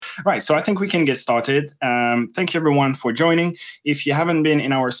Right, so I think we can get started. Thank you everyone for joining. If you haven't been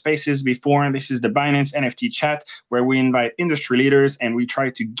in our spaces before, this is the Binance NFT chat where we invite industry leaders and we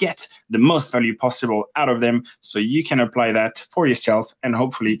try to get the most value possible out of them so you can apply that for yourself and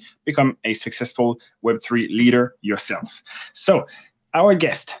hopefully become a successful Web3 leader yourself. So, our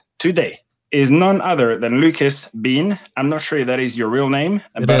guest today is none other than Lucas Bean. I'm not sure if that is your real name,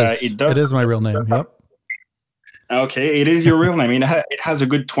 but it does. It is my real name. Yep. Okay, it is your real name. It has a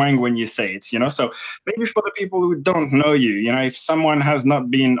good twang when you say it, So maybe for the people who don't know you, if someone has not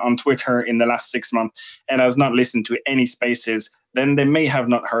been on Twitter in the last 6 months and has not listened to any spaces, then they may have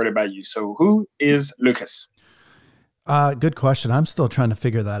not heard about you. So who is Lucas? Good question. I'm still trying to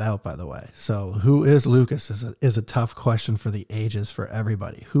figure that out, by the way. So who is Lucas is a tough question for the ages for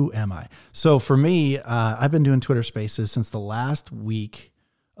everybody. Who am I? So for me, I've been doing Twitter spaces since the last week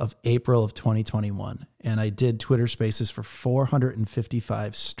of April of 2021. And I did Twitter spaces for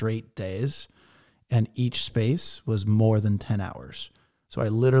 455 straight days. And each space was more than 10 hours. So I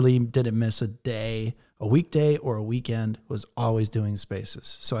literally didn't miss a day, a weekday or a weekend, was always doing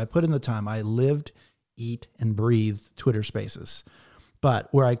spaces. So I put in the time. I lived, eat, and breathe Twitter spaces. But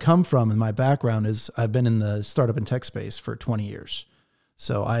where I come from and my background is I've been in the startup and tech space for 20 years.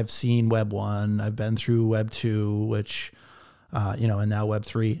 So I've seen Web 1, I've been through Web 2, which, and now Web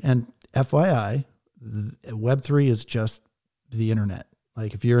 3. And FYI, Web 3 is just the internet.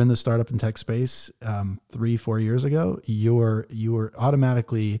 Like if you're in the startup and tech space 3-4 years ago, you were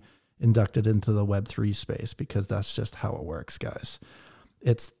automatically inducted into the Web 3 space because that's just how it works, guys.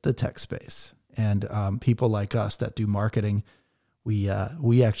 It's the tech space. And people like us that do marketing, we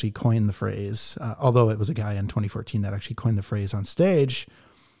actually coined the phrase, although it was a guy in 2014 that actually coined the phrase on stage,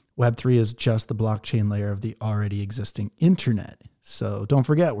 Web3 is just the blockchain layer of the already existing internet. So don't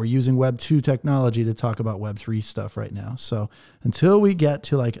forget, we're using Web 2 technology to talk about Web 3 stuff right now. So until we get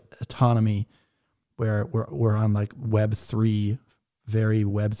to like autonomy, where we're on like Web 3, very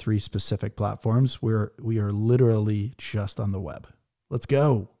Web 3 specific platforms, we are literally just on the web. Let's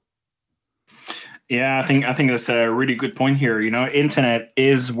go. Yeah, I think that's a really good point here. Internet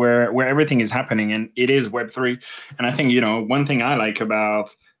is where everything is happening, and it is Web3. And I think one thing I like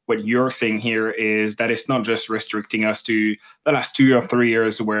about what you're saying here is that it's not just restricting us to the last 2 or 3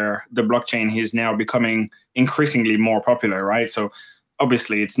 years, where the blockchain is now becoming increasingly more popular, right? So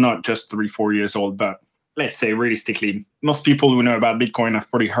obviously, it's not just 3-4 years old, but let's say realistically, most people who know about Bitcoin have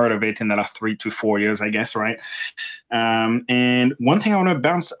probably heard of it in the last 3 to 4 years, I guess, right? And one thing I want to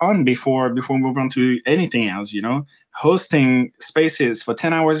bounce on before we move on to anything else, hosting spaces for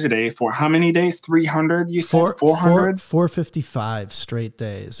 10 hours a day for how many days? 300, you said? 400? 455 straight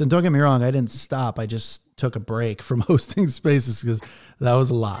days. And don't get me wrong, I didn't stop. I just took a break from hosting spaces because that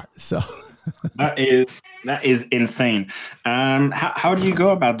was a lot. So that is insane. How do you go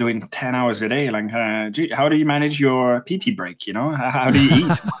about doing 10 hours a day? Like, how do you manage your pee break? How do you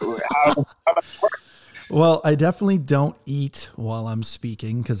eat? how Well, I definitely don't eat while I'm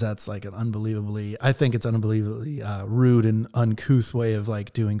speaking because that's like I think it's an unbelievably rude and uncouth way of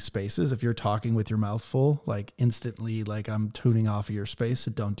like doing spaces. If you're talking with your mouth full, like instantly, like I'm tuning off of your space.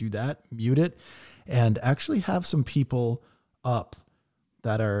 So don't do that. Mute it, and actually have some people up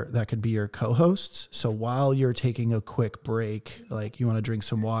that could be your co-hosts. So while you're taking a quick break, like you want to drink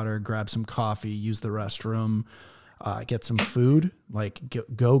some water, grab some coffee, use the restroom, get some food, like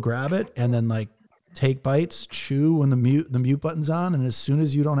go grab it, and then like take bites, chew when the mute button's on, and as soon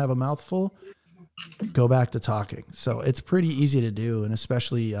as you don't have a mouthful, go back to talking. So it's pretty easy to do, and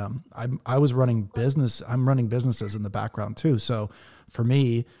especially I was running business. I'm running businesses in the background too. So for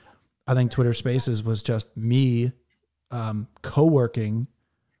me, I think Twitter Spaces was just me co-working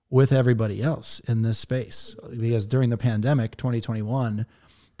with everybody else in this space, because during the pandemic 2021,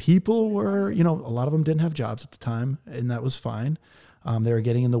 people were, a lot of them didn't have jobs at the time, and that was fine. They were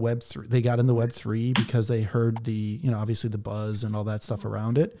getting in the Web 3. They got in the Web 3 because they heard the, obviously the buzz and all that stuff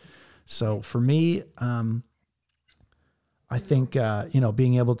around it. So for me, I think,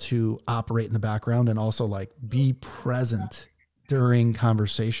 being able to operate in the background and also like be present during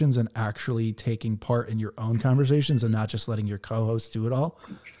conversations and actually taking part in your own conversations and not just letting your co-hosts do it all,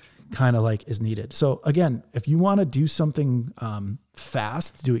 kind of like is needed. So again, if you want to do something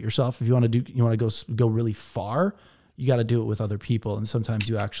fast, do it yourself. If you want to go really far, you got to do it with other people. And sometimes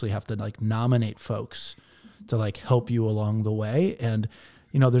you actually have to like nominate folks to like help you along the way. And,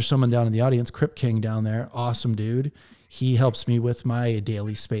 there's someone down in the audience, Crypt King down there. Awesome dude. He helps me with my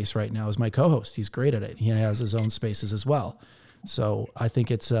daily space right now as my co-host. He's great at it. He has his own spaces as well. So I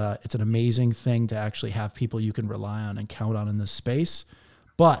think it's an amazing thing to actually have people you can rely on and count on in this space.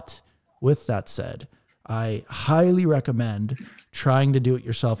 But with that said, I highly recommend trying to do it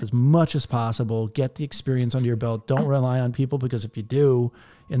yourself as much as possible. Get the experience under your belt. Don't rely on people, because if you do,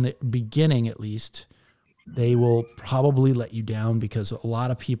 in the beginning at least, they will probably let you down, because a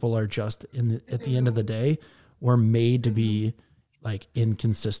lot of people are just at the end of the day, we're made to be like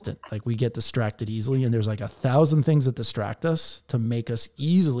inconsistent. Like we get distracted easily, and there's like 1,000 things that distract us to make us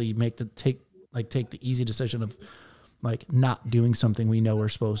easily take the easy decision of like not doing something we know we're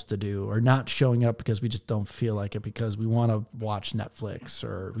supposed to do, or not showing up because we just don't feel like it, because we want to watch Netflix,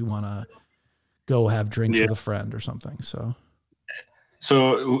 or we want to go have drinks Yeah. with a friend or something. So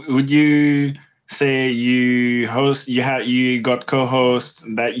So would you say you got co-hosts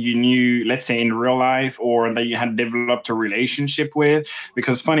that you knew, let's say in real life, or that you had developed a relationship with?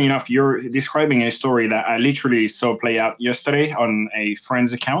 Because funny enough, you're describing a story that I literally saw play out yesterday on a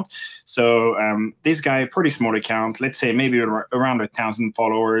friend's account. So this guy, pretty small account, let's say maybe around 1,000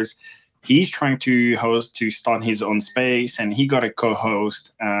 followers. He's trying to start his own space, and he got a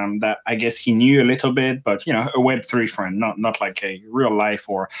co-host that I guess he knew a little bit, but a Web3 friend, not like a real life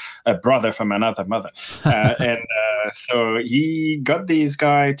or a brother from another mother. And so he got this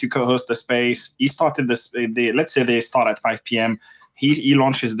guy to co-host the space. He started this. Let's say they start at 5 p.m. He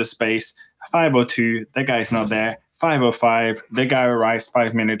launches the space. 5:02, the guy's not there. 5:05, the guy arrives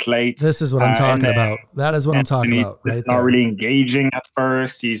 5 minutes late. this is what I'm And talking about. That is what I'm talking and he's about just right not there. really engaging at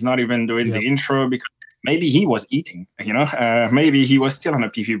first. He's not even doing Yep. the intro because maybe he was eating, maybe he was still on a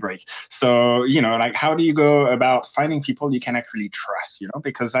pee break. So, like, how do you go about finding people you can actually trust,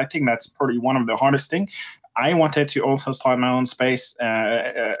 because I think that's probably one of the hardest thing. I wanted to also start my own space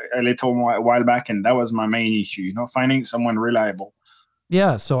a little while back, and that was my main issue, finding someone reliable.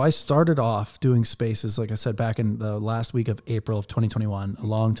 Yeah. So I started off doing spaces, like I said, back in the last week of April of 2021, a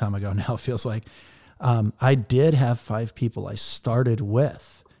long time ago now, it feels like. I did have 5 people I started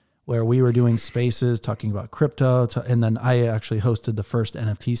with, where we were doing spaces talking about crypto. And then I actually hosted the first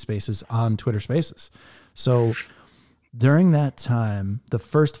NFT spaces on Twitter Spaces. So during that time, the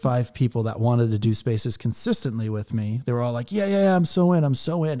first 5 people that wanted to do spaces consistently with me, they were all like, yeah, I'm so in. I'm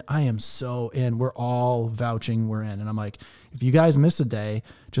so in. I am so in. We're all vouching we're in. And I'm like, if you guys miss a day,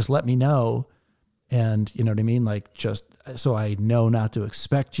 just let me know. And you know what I mean? Like, just so I know not to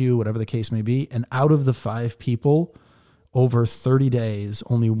expect you, whatever the case may be. And out of the 5 people, over 30 days,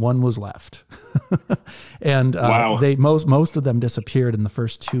 only 1 was left. And Wow. they most of them disappeared in the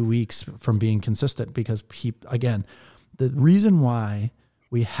first 2 weeks from being consistent, because again, the reason why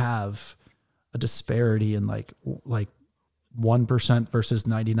we have a disparity in like 1% versus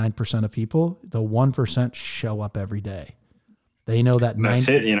 99% of people, the 1% show up every day. They know that That's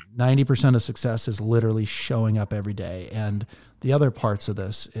it. 90% of success is literally showing up every day. And the other parts of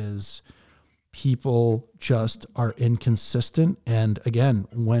this is people just are inconsistent. And again,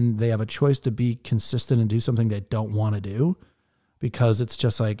 when they have a choice to be consistent and do something they don't want to do, because it's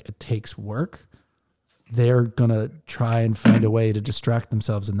just like it takes work, they're going to try and find a way to distract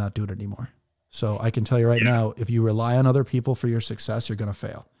themselves and not do it anymore. So I can tell you right now, if you rely on other people for your success, you're going to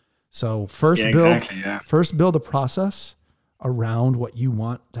fail. So Yeah, exactly. Yeah. first build a process around what you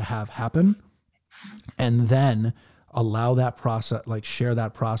want to have happen, and then allow that process, like share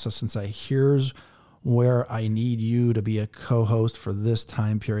that process and say, here's where I need you to be a co-host for this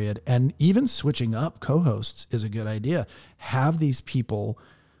time period. And even switching up co-hosts is a good idea. Have these people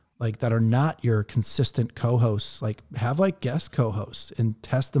like that are not your consistent co-hosts, like have like guest co-hosts and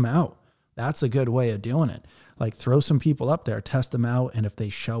test them out. That's a good way of doing it. Like throw some people up there, test them out. And if they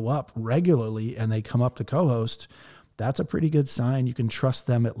show up regularly and they come up to co-host, that's a pretty good sign. You can trust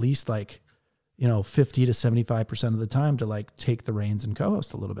them at least 50 to 75% of the time to like take the reins and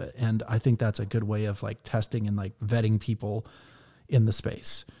co-host a little bit. And I think that's a good way of like testing and like vetting people in the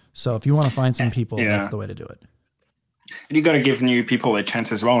space. So if you want to find some people, Yeah. that's the way to do it. And you got to give new people a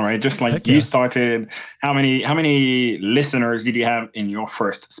chance as well, right? Just like Heck you yeah. started, how many listeners did you have in your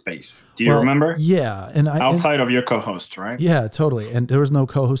first space? Do you remember? Yeah. Outside of your co-host, right? Yeah, totally. And there was no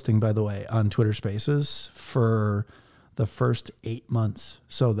co-hosting, by the way, on Twitter Spaces for the first 8 months.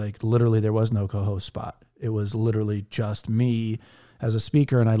 So like literally there was no co-host spot. It was literally just me as a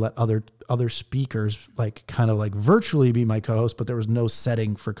speaker, and I let other speakers like kind of like virtually be my co-host, but there was no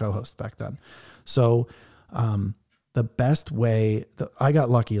setting for co-host back then. So the best way that I got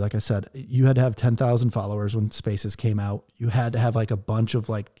lucky, like I said, you had to have 10,000 followers when Spaces came out. You had to have like a bunch of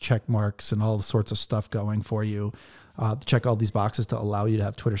like check marks and all sorts of stuff going for you. Check all these boxes to allow you to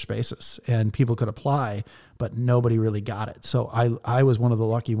have Twitter Spaces, and people could apply, but nobody really got it. So I was one of the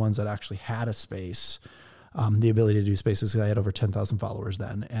lucky ones that actually had a space, the ability to do spaces. I had over 10,000 followers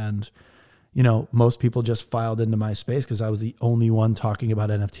then. And, most people just filed into my space because I was the only one talking about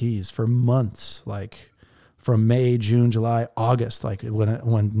NFTs for months. Like from May, June, July, August, like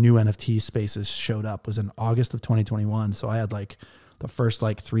when new NFT spaces showed up was in August of 2021. So I had like the first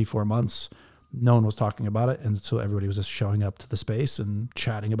like 3-4 months, no one was talking about it. And so everybody was just showing up to the space and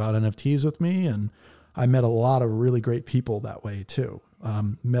chatting about NFTs with me. And I met a lot of really great people that way too.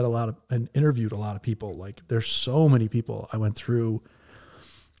 Met a lot of and interviewed a lot of people. Like there's so many people I went through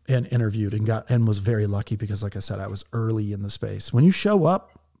and interviewed and was very lucky because like I said, I was early in the space. When you show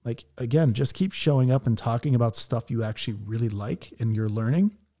up, like, again, just keep showing up and talking about stuff you actually really like and you're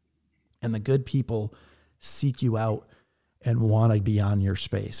learning. And the good people seek you out and want to be on your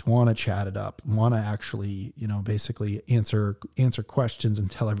space, want to chat it up, want to actually, basically answer questions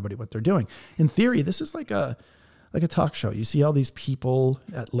and tell everybody what they're doing. In theory, this is like a talk show. You see all these people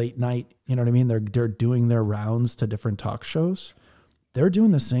at late night, you know what I mean? They're doing their rounds to different talk shows. They're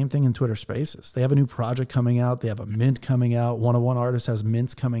doing the same thing in Twitter Spaces. They have a new project coming out. They have a mint coming out. 101 Artists has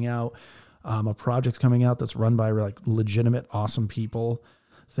mints coming out. A project's coming out that's run by like legitimate, awesome people.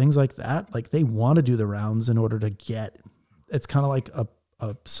 Things like that. Like they want to do the rounds in order to get. It's kind of like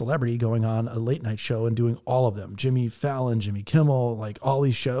a celebrity going on a late night show and doing all of them. Jimmy Fallon, Jimmy Kimmel, like all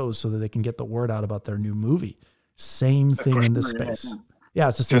these shows so that they can get the word out about their new movie. Same thing in this space. Yeah,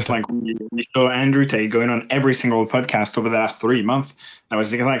 it's the same Just thing. like we saw Andrew Tate going on every single podcast over the last 3 months. That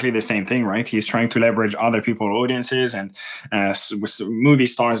was exactly the same thing, right? He's trying to leverage other people's audiences, and movie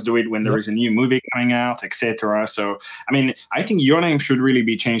stars do it when there is a new movie coming out, etc. So, I mean, I think your name should really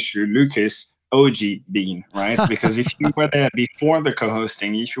be changed to Lucas OG Bean, right? Because if you were there before the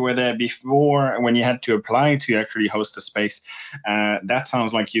co-hosting, if you were there before when you had to apply to actually host a space, that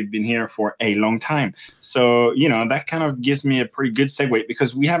sounds like you've been here for a long time. So, that kind of gives me a pretty good segue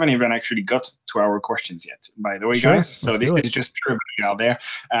because we haven't even actually got to our questions yet, by the way, Sure, guys. So this is just trivia out there.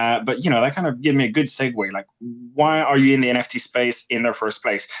 But, that kind of gives me a good segue. Like, why are you in the NFT space in the first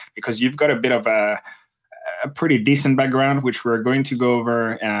place? Because you've got a bit of a pretty decent background, which we're going to go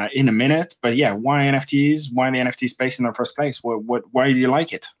over in a minute. But yeah, why NFTs? Why the NFT space in the first place? Why do you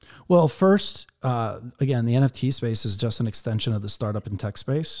like it? Well, first, again, the NFT space is just an extension of the startup and tech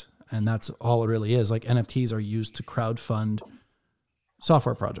space. And that's all it really is. Like NFTs are used to crowdfund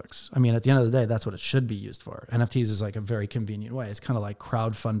software projects. I mean, at the end of the day, that's what it should be used for. NFTs is like a very convenient way. It's kind of like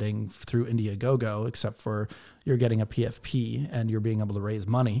crowdfunding through Indiegogo, except for you're getting a PFP and you're being able to raise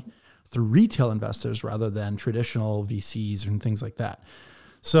money through retail investors rather than traditional VCs and things like that.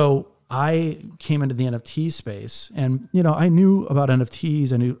 So I came into the NFT space and, I knew about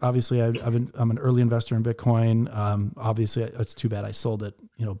NFTs. I knew, obviously I'm an early investor in Bitcoin. Obviously it's too bad I sold it,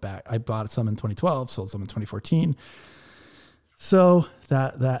 back. I bought some in 2012, sold some in 2014. So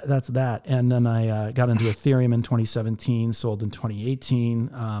that's that. And then I got into Ethereum in 2017, sold in 2018,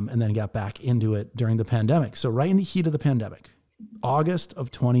 and then got back into it during the pandemic. So right in the heat of the pandemic, August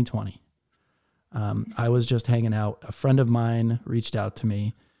of 2020, I was just hanging out. A friend of mine reached out to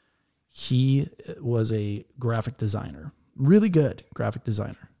me. He was a graphic designer, really good graphic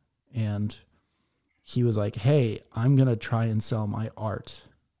designer. And he was like, hey, I'm going to try and sell my art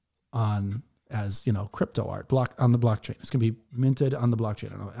as crypto art on the blockchain. It's going to be minted on the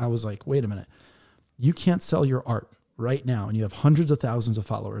blockchain. And I was like, wait a minute, you can't sell your art right now. And you have hundreds of thousands of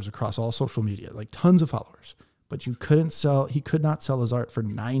followers across all social media, like tons of followers, but he could not sell his art for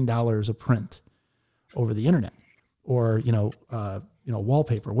 $9 a print over the internet or,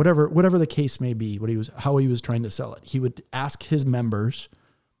 wallpaper, whatever the case may be, how he was trying to sell it. He would ask his members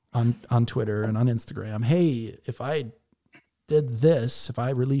on Twitter and on Instagram, hey, if I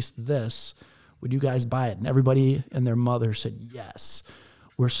released this, would you guys buy it? And everybody and their mother said, yes,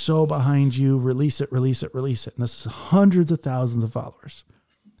 we're so behind you. Release it. And this is hundreds of thousands of followers.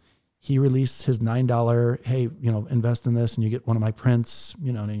 He released his $9, hey, invest in this and you get one of my prints,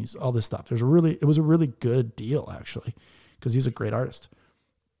 and he's all this stuff. It was a really good deal actually, because he's a great artist.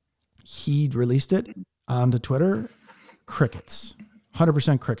 He released it onto Twitter, crickets,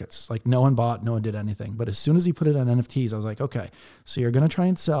 100% crickets. Like no one bought, no one did anything. But as soon as he put it on NFTs, I was like, okay, so you're going to try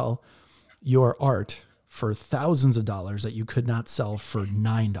and sell your art for thousands of dollars that you could not sell for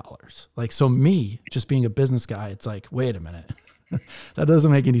 $9. Like, so me just being a business guy, it's like, wait a minute. That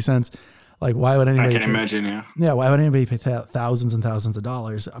doesn't make any sense. Like, why would anybody? I can imagine, yeah. Yeah, why would anybody pay thousands and thousands of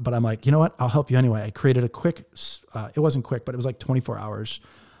dollars? But I'm like, you know what? I'll help you anyway. I created a quick. It wasn't quick, but it was like 24 hours.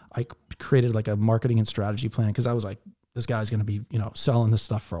 I created like a marketing and strategy plan because I was like, this guy's going to be, selling this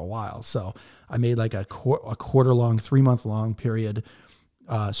stuff for a while. So I made like a quarter long, 3-month long period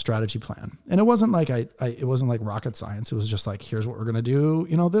strategy plan. And it wasn't like it wasn't like rocket science. It was just like, here's what we're going to do,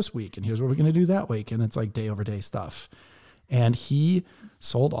 this week, and here's what we're going to do that week. And it's like day over day stuff. And he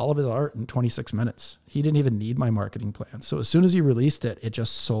sold all of his art in 26 minutes. He didn't even need my marketing plan. So as soon as he released it, it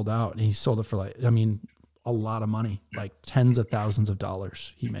just sold out. And he sold it for a lot of money, like tens of thousands of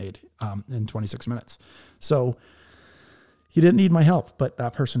dollars he made in 26 minutes. So he didn't need my help, but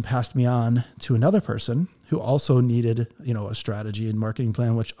that person passed me on to another person who also needed, a strategy and marketing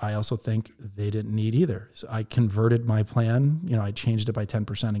plan, which I also think they didn't need either. So I converted my plan, I changed it by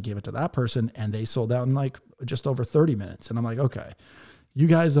 10% and gave it to that person, and they sold out in like just over 30 minutes. And I'm like, okay, you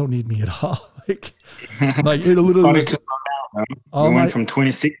guys don't need me at all. like it literally was we went from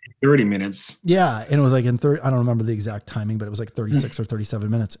 26 to 30 minutes. Yeah. And it was like in 30, I don't remember the exact timing, but it was like 36 or 37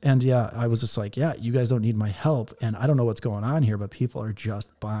 minutes. And yeah, I was just like, yeah, you guys don't need my help. And I don't know what's going on here, but people are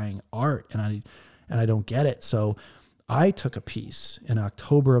just buying art and I don't get it. So I took a piece in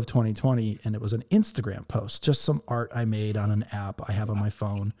October of 2020 and it was an Instagram post, just some art I made on an app I have on my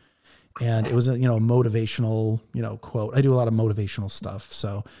phone. And it was a, motivational, quote. I do a lot of motivational stuff.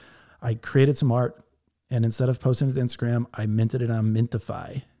 So I created some art, and instead of posting it to Instagram, I minted it on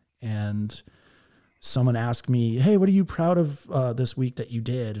Mintify. And someone asked me, "Hey, what are you proud of this week that you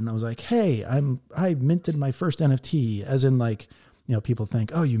did?" And I was like, "Hey, I minted my first NFT." As in, like, people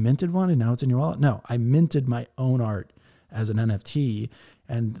think, "Oh, you minted one and now it's in your wallet." No, I minted my own art as an NFT.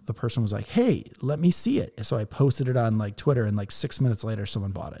 And the person was like, "Hey, let me see it." And so I posted it on like Twitter, and like 6 minutes later,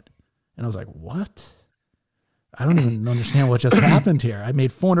 someone bought it. And I was like, "What? I don't even understand what just happened here." I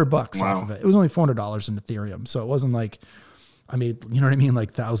made $400 off of it. It was only $400 in Ethereum. So it wasn't like I made,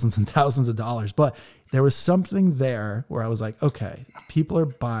 like thousands and thousands of dollars, but there was something there where I was like, okay, people are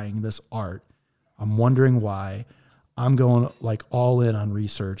buying this art. I'm wondering why. I'm going like all in on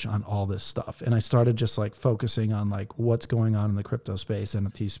research on all this stuff. And I started just like focusing on like what's going on in the crypto space,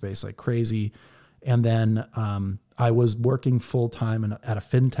 NFT space, like crazy. And then I was working full-time at a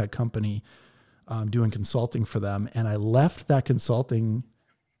fintech company, doing consulting for them. And I left that consulting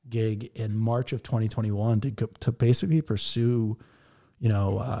gig in March of 2021 to basically pursue,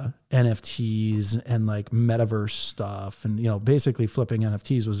 NFTs and like metaverse stuff. And, basically flipping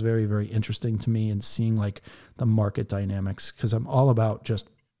NFTs was very, very interesting to me, and seeing like the market dynamics, because I'm all about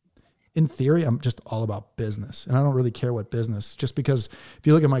in theory, I'm just all about business, and I don't really care what business, just because if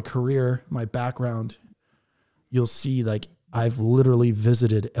you look at my career, my background, you'll see like I've literally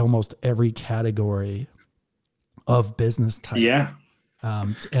visited almost every category of business type. Yeah.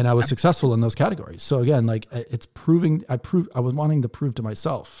 And I was successful in those categories. So again, like it's proving, I was wanting to prove to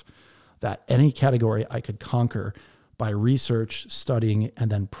myself that any category I could conquer by research, studying,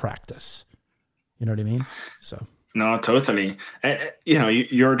 and then practice. You know what I mean? So. No, totally.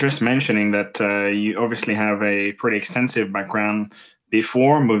 You're just mentioning that you obviously have a pretty extensive background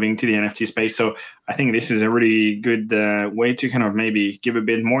before moving to the NFT space. So I think this is a really good way to kind of maybe give a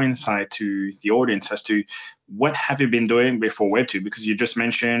bit more insight to the audience as to what have you been doing before Web2? Because you just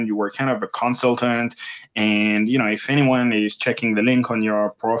mentioned you were kind of a consultant, and if anyone is checking the link on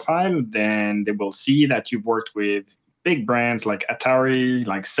your profile, then they will see that you've worked with big brands like Atari,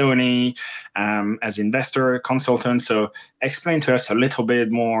 like Sony, as investor consultant. So explain to us a little bit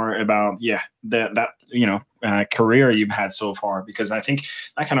more about that career you've had so far, because I think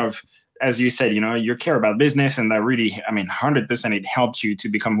that kind of, as you said, you care about business, and that really, 100% it helped you to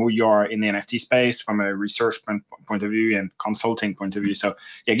become who you are in the NFT space from a research point of view and consulting point of view. So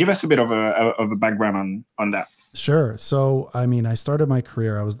yeah, give us a bit of a background on that. Sure. So, I started my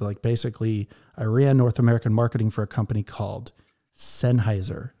career, I was like, basically, I ran North American marketing for a company called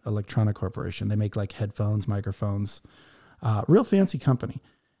Sennheiser Electronic Corporation. They make like headphones, microphones, real fancy company.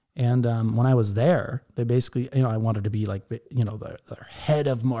 And when I was there, they basically, I wanted to be like, the head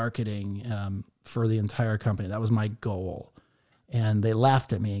of marketing for the entire company. That was my goal. And they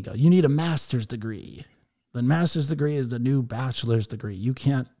laughed at me and go, "You need a master's degree. The master's degree is the new bachelor's degree. You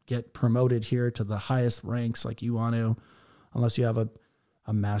can't get promoted here to the highest ranks like you want to unless you have a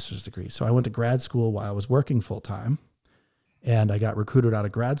master's degree." So I went to grad school while I was working full time, and I got recruited out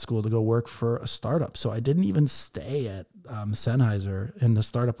of grad school to go work for a startup. So I didn't even stay at Sennheiser, and the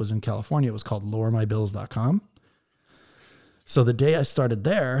startup was in California. It was called lowermybills.com. So the day I started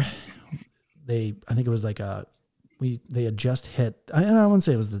there, I think it was like they had just hit, I wouldn't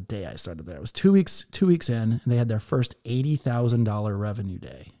say it was the day I started there. It was 2 weeks in, and they had their first $80,000 revenue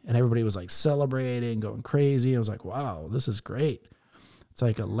day. And everybody was like celebrating, going crazy. I was like, wow, this is great. It's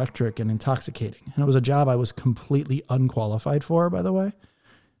like electric and intoxicating. And it was a job I was completely unqualified for, by the way.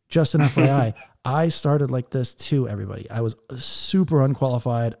 Just an FYI, I started like this too, everybody. I was super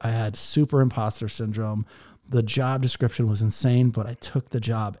unqualified. I had super imposter syndrome. The job description was insane, but I took the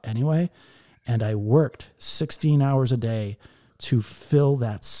job anyway. And I worked 16 hours a day to fill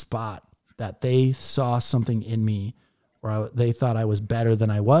that spot that they saw something in me where they thought I was better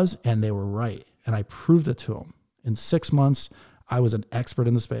than I was, and they were right. And I proved it to them. In 6 months, I was an expert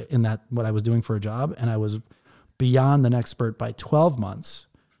in the space in that what I was doing for a job, and I was beyond an expert by 12 months.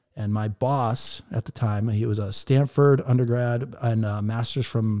 And my boss at the time, he was a Stanford undergrad and a master's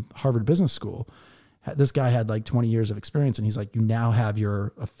from Harvard Business School. This guy had like 20 years of experience, and he's like, you now have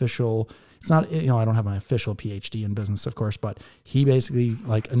your official, it's not, you know, I don't have my official PhD in business, of course, but he basically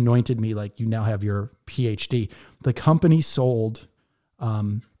like anointed me like, you now have your PhD. The company sold,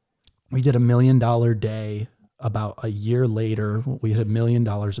 we did $1 million day. About a year later, we had $1 million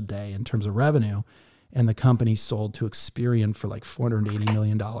a day in terms of revenue, and the company sold to Experian for like $480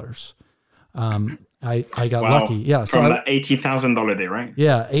 million. I got lucky. Yeah. From that $80,000 day, right?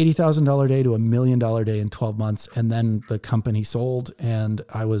 Yeah. $80,000 day to $1 million day in 12 months. And then the company sold, and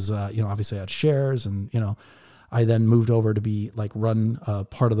I was, you know, obviously I had shares, and, you know, I then moved over to be like run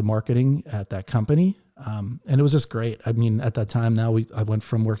part of the marketing at that company. And it was just great. I mean, at that time now I went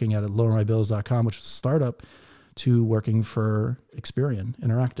from working at lowermybills.com, which was a startup, to working for Experian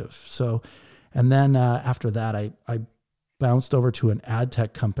Interactive. So, and then after that, I bounced over to an ad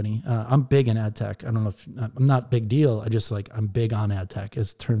tech company. I'm big in ad tech. I don't know if I'm not big deal. I just like, I'm big on ad tech in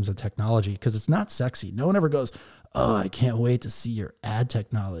terms of technology, because it's not sexy. No one ever goes, oh, I can't wait to see your ad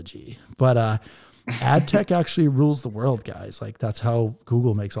technology. But ad tech actually rules the world, guys. Like that's how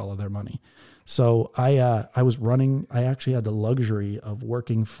Google makes all of their money. So I actually had the luxury of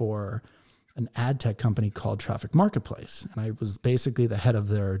working for an ad tech company called Traffic Marketplace. And I was basically the head of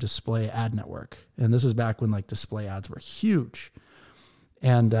their display ad network. And this is back when like display ads were huge.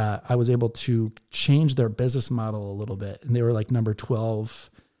 And I was able to change their business model a little bit. And they were like number 12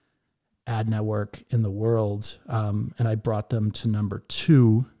 ad network in the world. And I brought them to number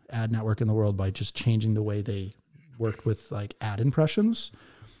 2 ad network in the world by just changing the way they worked with like ad impressions.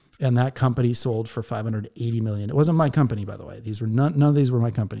 And that company sold for $580 million. It wasn't my company, by the way. These were none of these were my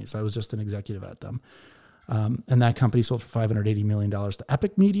companies. I was just an executive at them. And that company sold for $580 million to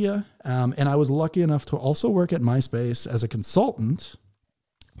Epic Media. And I was lucky enough to also work at MySpace as a consultant.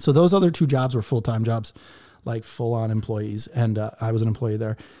 So those other 2 jobs were full-time jobs, like full-on employees. And I was an employee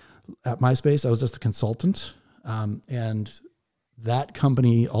there. At MySpace, I was just a consultant. And that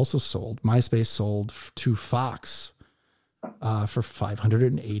company also sold. MySpace sold to Fox for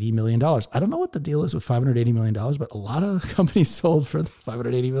 $580 million. I don't know what the deal is with $580 million, but a lot of companies sold for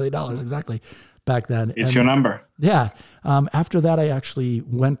 $580 million exactly back then. It's your number. Yeah. After that, I actually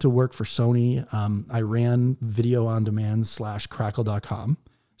went to work for Sony. I ran video on demand / crackle.com.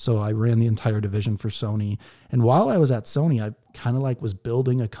 So I ran the entire division for Sony. And while I was at Sony, I kind of like was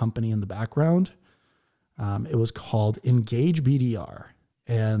building a company in the background. It was called Engage BDR.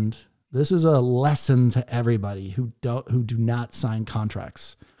 And this is a lesson to everybody who do not sign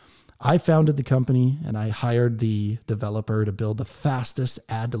contracts. I founded the company, and I hired the developer to build the fastest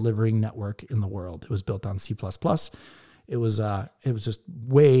ad delivering network in the world. It was built on C++. It was just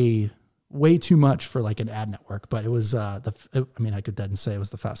way too much for like an ad network, but it was I could then say it was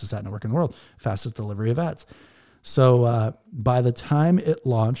the fastest ad network in the world, fastest delivery of ads. So by the time it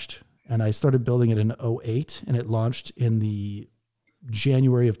launched, and I started building it in 2008, and it launched in the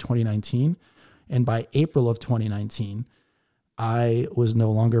January of 2019. And by April of 2019, I was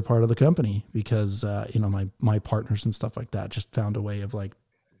no longer part of the company because, my partners and stuff like that just found a way of like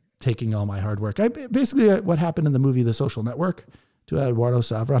taking all my hard work. Basically what happened in the movie, The Social Network, to Eduardo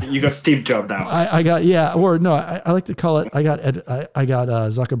Savron. You got Steve Jobs out. I like to call it, I got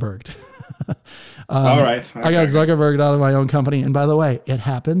Zuckerberged. All right. Okay. I got Zuckerberg out of my own company. And by the way, it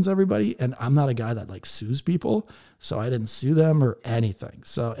happens, everybody. And I'm not a guy that like sues people. So I didn't sue them or anything.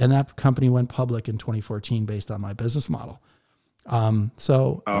 So, and that company went public in 2014 based on my business model. It's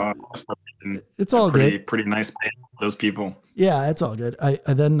all good. Pretty nice pay those people. Yeah, it's all good. I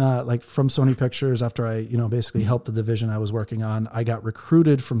then like from Sony Pictures, after I, basically helped the division I was working on, I got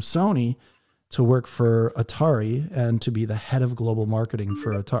recruited from Sony to work for Atari and to be the head of global marketing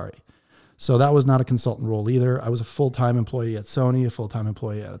for Atari. So that was not a consultant role either. I was a full-time employee at Sony, a full-time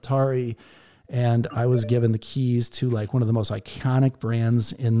employee at Atari, and I was given the keys to like one of the most iconic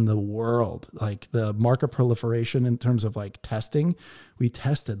brands in the world. Like the market proliferation in terms of like testing, we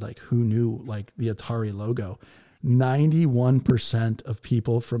tested like who knew like the Atari logo. 91% of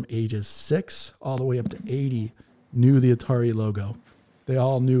people from ages 6 all the way up to 80 knew the Atari logo. They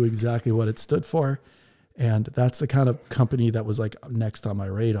all knew exactly what it stood for. And that's the kind of company that was like next on my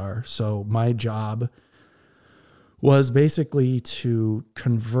radar. So my job was basically to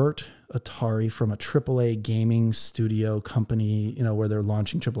convert Atari from a AAA gaming studio company, where they're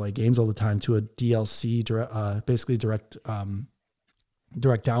launching AAA games all the time, to a DLC, basically direct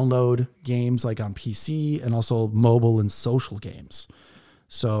download games like on PC, and also mobile and social games.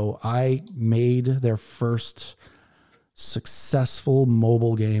 So I made their first successful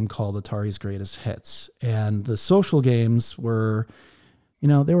mobile game called Atari's Greatest Hits. And the social games were,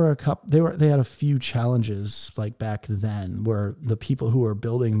 there were they had a few challenges like back then where the people who were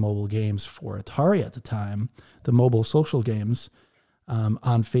building mobile games for Atari at the time, the mobile social games,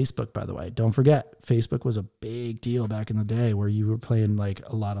 on Facebook, by the way, don't forget, Facebook was a big deal back in the day where you were playing like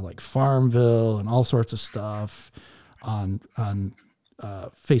a lot of like Farmville and all sorts of stuff on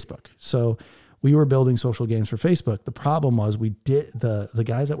Facebook. So we were building social games for Facebook. The problem was the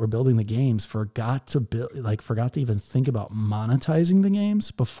guys that were building the games forgot to even think about monetizing the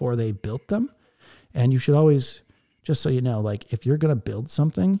games before they built them. And you should always, just so you know, like if you're going to build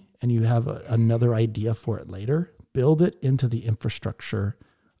something and you have another idea for it later, build it into the infrastructure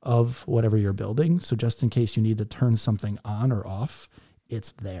of whatever you're building. So just in case you need to turn something on or off,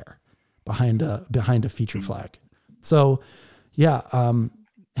 it's there behind a feature flag. So yeah,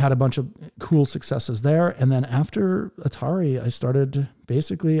 had a bunch of cool successes there. And then after Atari, I started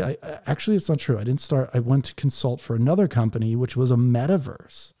basically, actually, it's not true. I went to consult for another company, which was a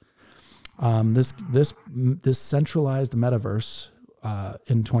metaverse. This centralized metaverse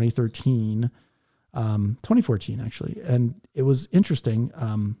in 2014 actually. And it was interesting.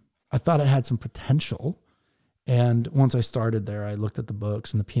 I thought it had some potential. And once I started there, I looked at the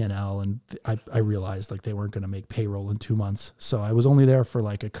books and the P&L and I realized like they weren't going to make payroll in 2 months. So I was only there for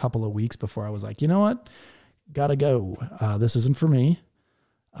like a couple of weeks before I was like, you know what? Gotta go. This isn't for me.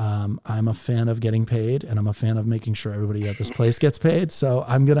 I'm a fan of getting paid and I'm a fan of making sure everybody at this place gets paid. So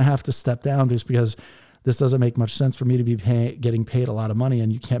I'm going to have to step down just because this doesn't make much sense for me to be getting paid a lot of money,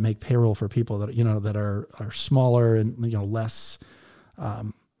 and you can't make payroll for people that, that are smaller and, less,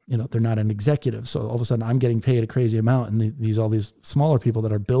 they're not an executive. So all of a sudden I'm getting paid a crazy amount. And all these smaller people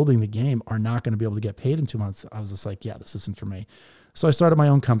that are building the game are not going to be able to get paid in 2 months. I was just like, yeah, this isn't for me. So I started my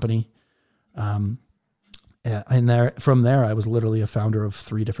own company. And from there, I was literally a founder of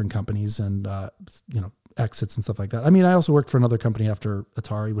 3 different companies and, exits and stuff like that. I mean, I also worked for another company after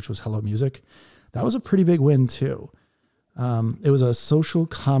Atari, which was Hello Music. That was a pretty big win too. It was a social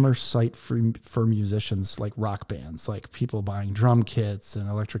commerce site for musicians, like rock bands, like people buying drum kits and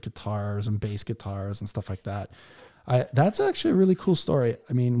electric guitars and bass guitars and stuff like that. That's actually a really cool story.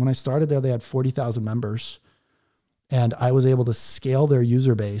 I mean, when I started there, they had 40,000 members, and I was able to scale their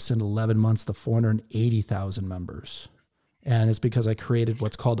user base in 11 months to 480,000 members. And it's because I created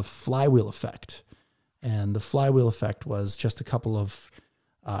what's called a flywheel effect. And the flywheel effect was just a couple of,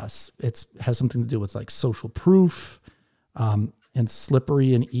 it has something to do with like social proof, and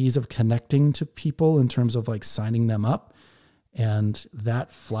slippery and ease of connecting to people in terms of like signing them up. And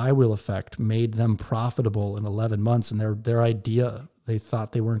that flywheel effect made them profitable in 11 months. And their idea, they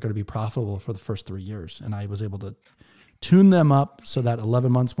thought they weren't going to be profitable for the first 3 years. And I was able to tune them up so that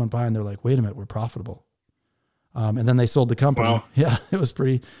 11 months went by and they're like, wait a minute, we're profitable. And then they sold the company. Wow. Yeah, it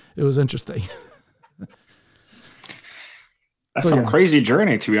was interesting. That's some crazy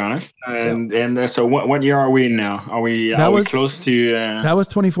journey, to be honest. And so what year are we in now? Are we close to? That was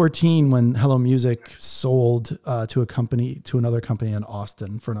 2014 when Hello Music sold to another company in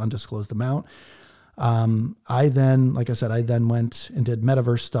Austin for an undisclosed amount. I then went and did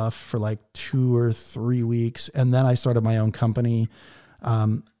metaverse stuff for like 2 or 3 weeks, and then I started my own company.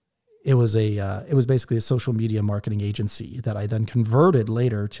 It was basically a social media marketing agency that I then converted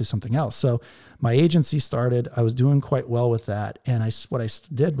later to something else. So my agency started, I was doing quite well with that. And what I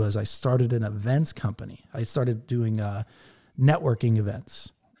did was I started an events company. I started doing networking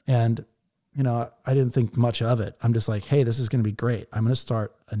events, and, I didn't think much of it. I'm just like, hey, this is going to be great. I'm going to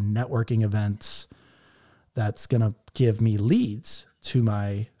start a networking event that's going to give me leads to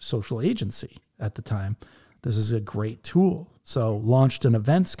my social agency at the time. This is a great tool. So launched an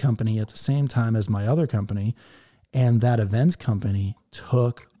events company at the same time as my other company. And that events company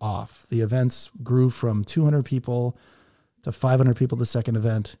took off. The events grew from 200 people to 500 people the second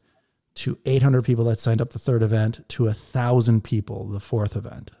event, to 800 people that signed up the third event, to 1,000 people the fourth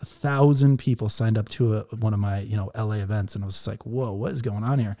event. 1,000 people signed up to one of my LA events. And I was just like, whoa, what is going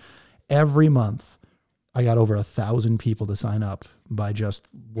on here? Every month, I got over 1,000 people to sign up by just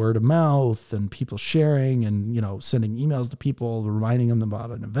word of mouth and people sharing and, sending emails to people, reminding them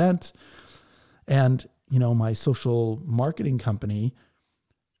about an event. And, my social marketing company,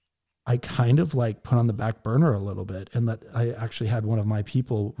 I kind of like put on the back burner a little bit, and that I actually had one of my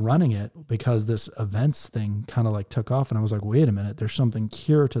people running it because this events thing kind of like took off. And I was like, wait a minute, there's something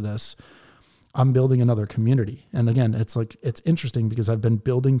here to this. I'm building another community. And again, it's interesting because I've been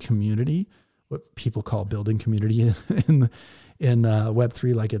building community, what people call building community in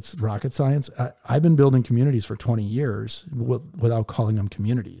Web3, like it's rocket science. I've been building communities for 20 years without calling them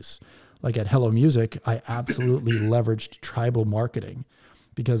communities. Like at Hello Music, I absolutely leveraged tribal marketing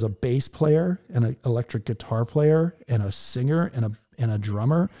because a bass player and an electric guitar player and a singer and a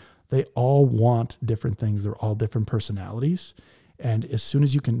drummer, they all want different things. They're all different personalities. And as soon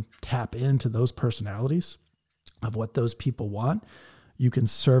as you can tap into those personalities of what those people want, you can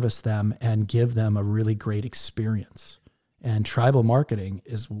service them and give them a really great experience. And tribal marketing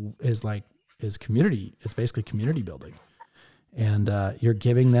is community. It's basically community building. And you're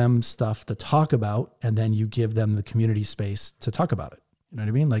giving them stuff to talk about, and then you give them the community space to talk about it. You know what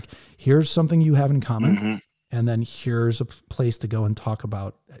I mean? Like, here's something you have in common, and then here's a place to go and talk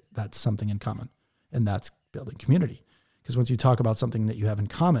about that's something in common, and that's building community. Because once you talk about something that you have in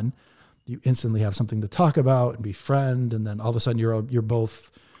common, you instantly have something to talk about and befriend, and then all of a sudden you're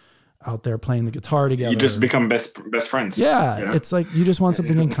both out there playing the guitar together. You just become best friends. Yeah, you know? It's like you just want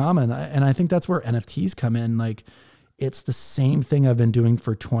something in common, and I think that's where NFTs come in. Like, it's the same thing I've been doing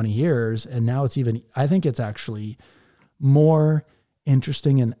for 20 years, and now I think it's actually more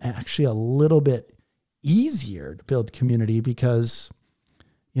interesting and actually a little bit easier to build community because,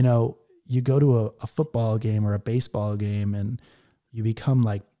 you know, you go to a football game or a baseball game and you become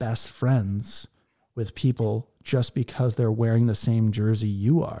like best friends with people just because they're wearing the same jersey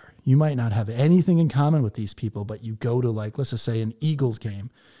you are. You might not have anything in common with these people, but you go to, like, let's just say an Eagles game.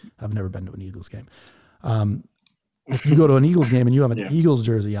 I've never been to an Eagles game. If you go to an Eagles game and you have an Eagles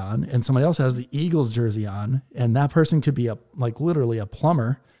jersey on and somebody else has the Eagles jersey on, and that person could be literally a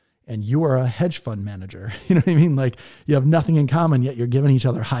plumber and you are a hedge fund manager, you know what I mean? Like, you have nothing in common, yet you're giving each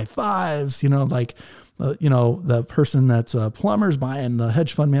other high fives, you know, like, the person that's a plumber's buying the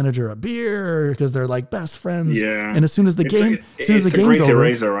hedge fund manager a beer because they're like best friends. Yeah. And as soon as the game's over,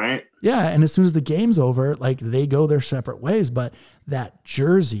 eraser, right? Yeah. And as soon as the game's over, like, they go their separate ways, but that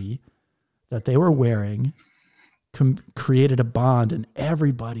jersey that they were wearing created a bond, and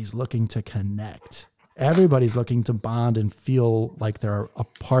everybody's looking to connect. Everybody's looking to bond and feel like they're a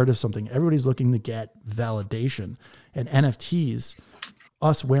part of something. Everybody's looking to get validation. And NFTs,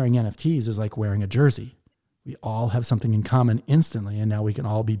 us wearing NFTs is like wearing a jersey. We all have something in common instantly, and now we can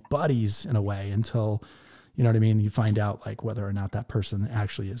all be buddies in a way until, you know what I mean, you find out like whether or not that person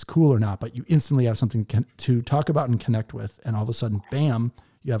actually is cool or not, but you instantly have something to talk about and connect with, and all of a sudden, bam,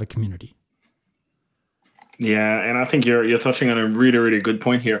 you have a community. Yeah, and I think you're touching on a really, really good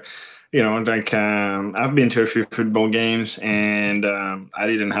point here. You know, like, I've been to a few football games, and I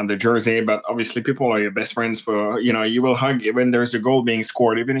didn't have the jersey, but obviously people are your best friends for, you know, you will hug when there's a goal being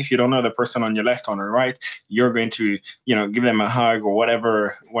scored, even if you don't know the person on your left, on your right, you're going to, you know, give them a hug or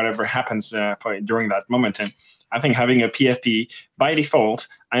whatever happens during that moment. And I think having a PFP by default,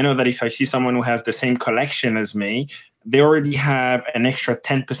 I know that if I see someone who has the same collection as me, they already have an extra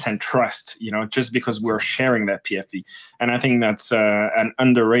 10% trust, you know, just because we're sharing that PFP. And I think that's an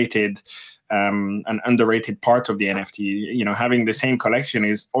underrated part of the NFT. You know, having the same collection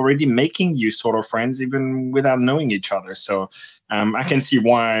is already making you sort of friends, even without knowing each other. So I can see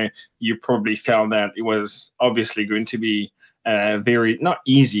why you probably felt that it was obviously going to be very, not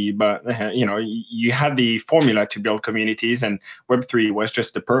easy, but you know, you had the formula to build communities, and Web3 was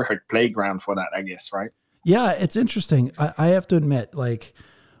just the perfect playground for that, I guess, right? Yeah, it's interesting. I have to admit, like,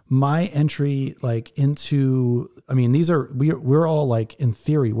 my entry, like, into, I mean, we're all, like, in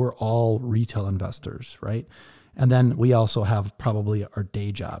theory, we're all retail investors, right? And then we also have probably our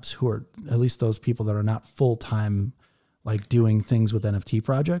day jobs, who are at least those people that are not full-time, like, doing things with NFT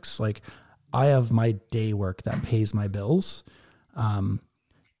projects. Like, I have my day work that pays my bills. And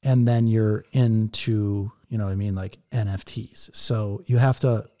then you're into, you know what I mean, like, NFTs. So you have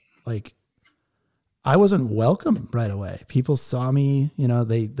to, like, I wasn't welcome right away. People saw me, you know,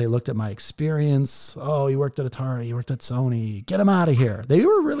 they looked at my experience. Oh, you worked at Atari, you worked at Sony, get him out of here. They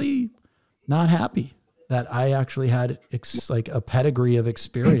were really not happy that I actually had like a pedigree of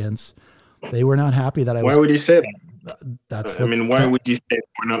experience. They were not happy that I was. Why would you say that? That's I mean, why would you say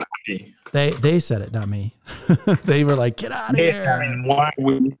we're not happy? They said it, not me. They were like, get out of here. I mean, why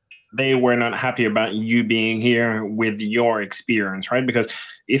would they were not happy about you being here with your experience, right? Because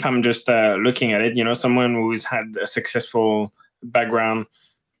if I'm just looking at it, you know, someone who's had a successful background,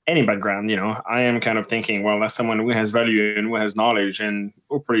 any background, you know, I am kind of thinking, well, that's someone who has value and who has knowledge and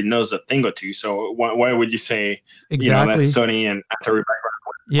who probably knows a thing or two. So why would you say, exactly, you know, that Sony and Atari background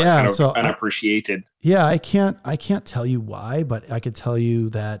was kind of so unappreciated? I can't tell you why, but I could tell you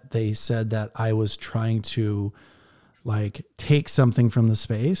that they said that I was trying to, like, take something from the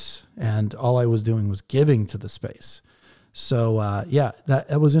space, and all I was doing was giving to the space. So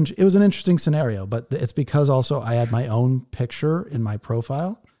it was an interesting scenario, but it's because also I had my own picture in my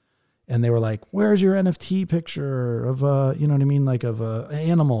profile, and they were like, where's your NFT picture of a, you know what I mean? Like of a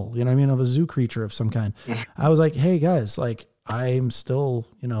animal, you know what I mean? Of a zoo creature of some kind. I was like, hey guys, like I'm still,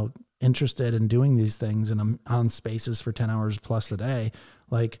 you know, interested in doing these things and I'm on Spaces for 10 hours plus a day.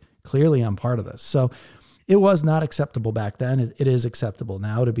 Like clearly I'm part of this. So it was not acceptable back then. It is acceptable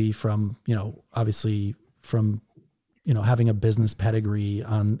now to be from, you know, obviously from, you know, having a business pedigree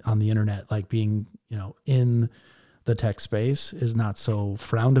on the internet, like being, you know, in the tech space is not so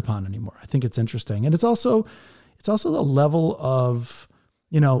frowned upon anymore. I think it's interesting. And it's also the level of,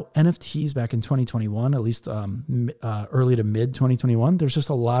 you know, NFTs back in 2021, at least early to mid 2021, there's just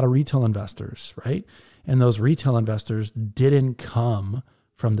a lot of retail investors, right? And those retail investors didn't come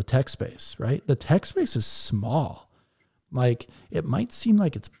from the tech space, right? The tech space is small. Like it might seem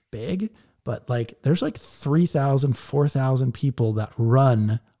like it's big, but like there's like 3,000, 4,000 people that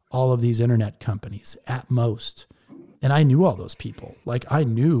run all of these internet companies at most. And I knew all those people. Like I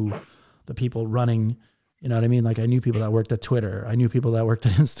knew the people running, you know what I mean? Like I knew people that worked at Twitter. I knew people that worked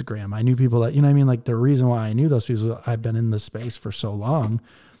at Instagram. I knew people that, you know what I mean? Like the reason why I knew those people, I've been in the space for so long,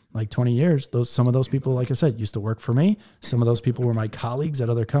 like 20 years, some of those people, like I said, used to work for me. Some of those people were my colleagues at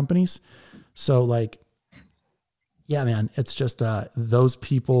other companies. So like, yeah, man, it's just those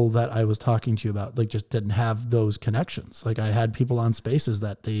people that I was talking to you about, like just didn't have those connections. Like I had people on Spaces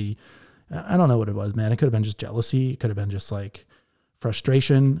that I don't know what it was, man. It could have been just jealousy. It could have been just like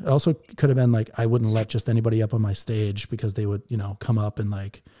frustration. It also could have been like, I wouldn't let just anybody up on my stage because they would, you know, come up and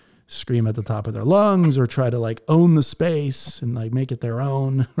like scream at the top of their lungs or try to like own the space and like make it their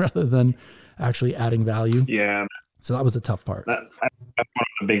own rather than actually adding value. Yeah. So that was the tough part. That's one of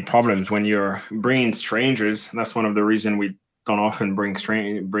the big problems when you're bringing strangers. That's one of the reasons we don't often bring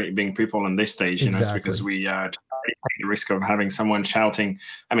people on this stage. You know, it's because we take the risk of having someone shouting.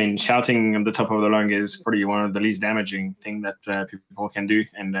 I mean, shouting at the top of the lung is probably one of the least damaging thing that people can do,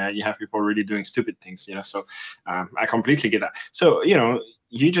 and you have people really doing stupid things. You know, so I completely get that. So you know,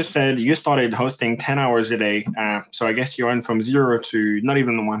 you just said you started hosting 10 hours a day. So I guess you went from 0 to not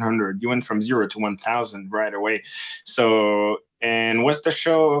even 100. You went from 0 to 1,000 right away. So, and what's the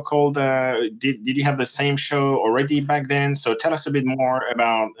show called? Did you have the same show already back then? So tell us a bit more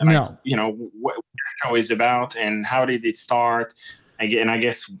about, like, you know, what your show is about and how did it start? And I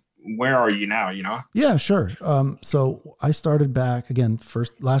guess, where are you now, you know? Yeah, sure. So I started back again,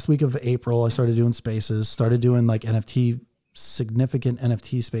 last week of April, I started doing Spaces, started doing like significant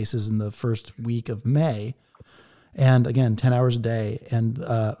NFT spaces in the first week of May. And again, 10 hours a day. And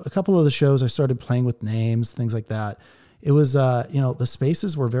a couple of the shows I started playing with names, things like that. It was, you know, the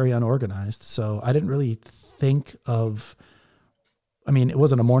spaces were very unorganized. So I didn't really think of, I mean, it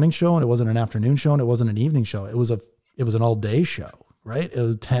wasn't a morning show and it wasn't an afternoon show and it wasn't an evening show. It was an all day show, right? It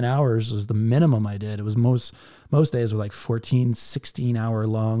was 10 hours was the minimum I did. It was most days were like 14, 16 hour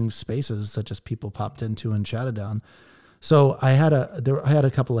long spaces that just people popped into and chatted down. So I had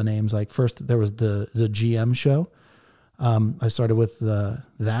a couple of names. Like first there was the GM show. I started with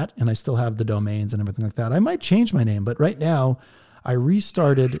that, and I still have the domains and everything like that. I might change my name, but right now I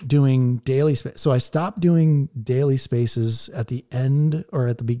restarted doing daily space. So I stopped doing daily spaces at the end or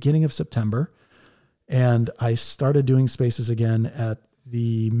at the beginning of September. And I started doing spaces again at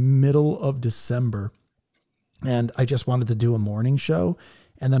the middle of December. And I just wanted to do a morning show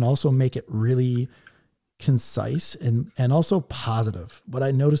and then also make it really concise and also positive. What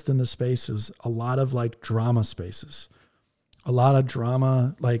I noticed in the space is a lot of like drama spaces, a lot of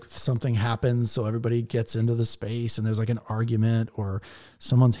drama, like something happens. So everybody gets into the space and there's like an argument or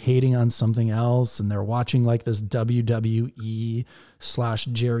someone's hating on something else and they're watching like this WWE/Jerry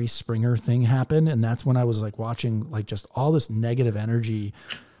Springer thing happen. And that's when I was like watching like just all this negative energy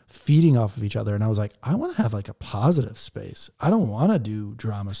feeding off of each other. And I was like, I want to have like a positive space. I don't want to do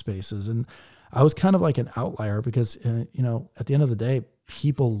drama spaces. And I was kind of like an outlier because, you know, at the end of the day,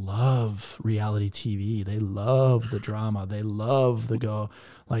 people love reality TV. They love the drama. They love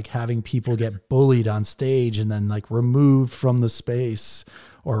like having people get bullied on stage and then like removed from the space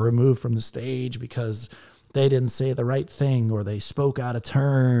or removed from the stage because they didn't say the right thing or they spoke out of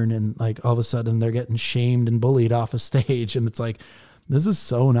turn. And like all of a sudden they're getting shamed and bullied off a stage. And it's like, this is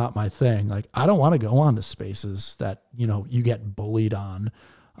so not my thing. Like, I don't want to go on to spaces that, you know, you get bullied on.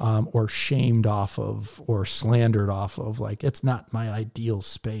 Or shamed off of or slandered off of. Like, it's not my ideal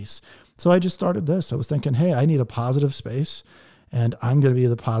space. So I just started this. I was thinking, hey, I need a positive space and I'm going to be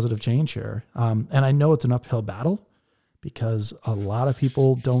the positive change here. And I know it's an uphill battle because a lot of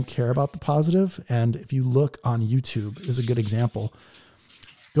people don't care about the positive. And if you look on YouTube is a good example,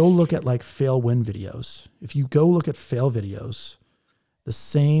 go look at like fail win videos. If you go look at fail videos, the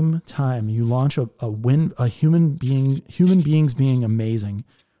same time you launch a human beings being amazing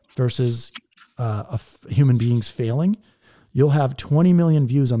versus human beings failing, you'll have 20 million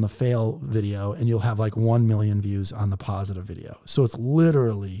views on the fail video and you'll have like 1 million views on the positive video. So it's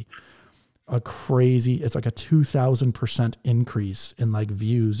literally it's like a 2000% increase in like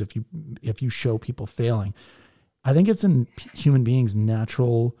views if you show people failing. I think it's in human beings'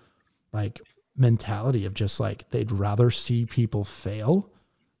 natural like mentality of just like they'd rather see people fail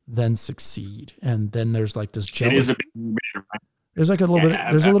than succeed. And then there's like this jealousy. It is a bit, there's like a little bit,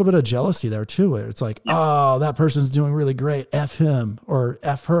 there's a little bit of jealousy there too. It's like, oh, that person's doing really great. F him or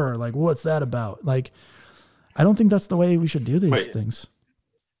F her. Like, what's that about? Like, I don't think that's the way we should do these things.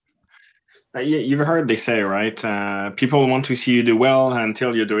 You've heard they say, right? People want to see you do well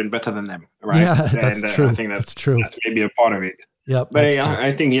until you're doing better than them, right? Yeah, that's true. I think that's true. That's maybe a part of it. Yep. But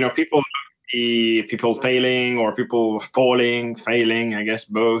I think, people failing or people falling, failing, I guess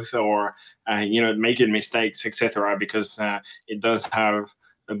both, or making mistakes, etc. Because it does have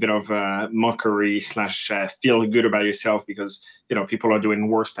a bit of mockery / feel good about yourself because people are doing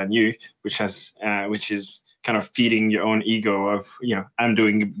worse than you, which is kind of feeding your own ego of I'm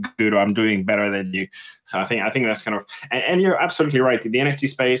doing good or I'm doing better than you. So I think that's kind of and you're absolutely right. In the NFT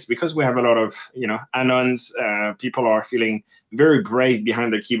space, because we have a lot of anons, people are feeling very brave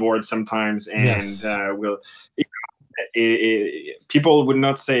behind the keyboard sometimes, and people would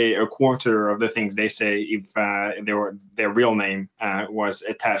not say a quarter of the things they say if their real name was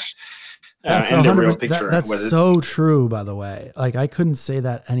attached. And the real picture. That's so true, by the way. Like, I couldn't say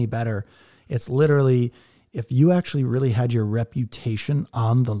that any better. It's literally, if you actually really had your reputation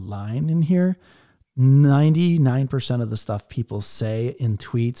on the line in here, 99% of the stuff people say in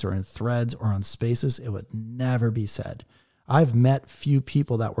tweets or in threads or on spaces, it would never be said. I've met few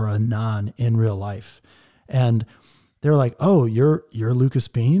people that were anon in real life, and they're like, "Oh, you're Lucas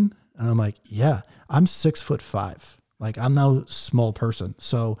Bean?" And I'm like, "Yeah, I'm 6'5". Like, I'm no small person.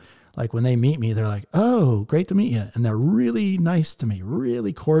 So like when they meet me, they're like, "Oh, great to meet you." And they're really nice to me,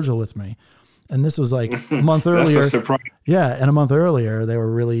 really cordial with me. And this was like a month earlier. That's a surprise. Yeah. And a month earlier, they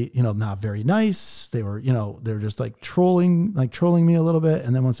were really, not very nice. They were, they're just like trolling me a little bit.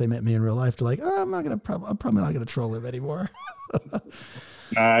 And then once they met me in real life, they're like, "Oh, I'm probably not going to troll him anymore."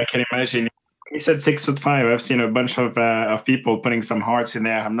 I can imagine. He said 6'5". I've seen a bunch of people putting some hearts in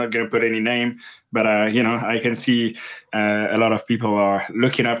there. I'm not going to put any name, but I can see a lot of people are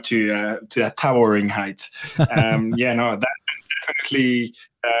looking up to that towering height. That's definitely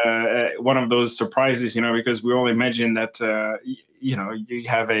one of those surprises, because we all imagine that you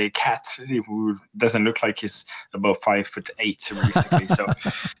have a cat who doesn't look like he's above 5'8" realistically. So.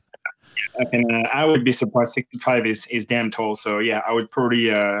 I would be surprised. 65 is damn tall. So yeah, I would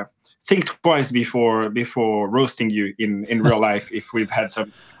probably think twice before roasting you in real life if we've had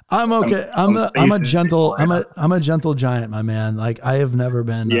some. I'm okay. I'm a gentle giant, my man. Like, I have never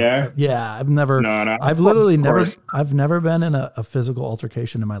been. I've never. No, I've literally never. I've never been in a physical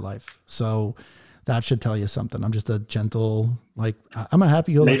altercation in my life. So that should tell you something. I'm just a gentle, like, I'm a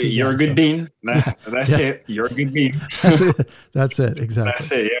happy-go-lucky guy. You're a good bean. That's it. You're a good bean. That's it. Exactly.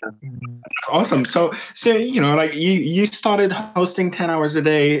 That's it. Yeah. That's awesome. So like you started hosting 10 hours a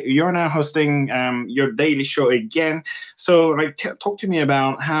day. You're now hosting your daily show again. So like, talk to me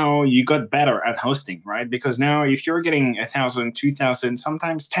about how you got better at hosting, right? Because now if you're getting 1,000, 2,000,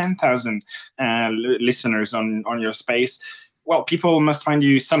 sometimes 10,000 listeners on your space, well, people must find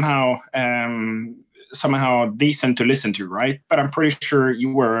you somehow decent to listen to, right? But I'm pretty sure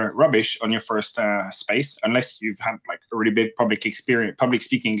you were rubbish on your first space, unless you've had like a really big public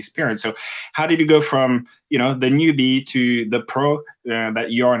speaking experience. So how did you go from the newbie to the pro that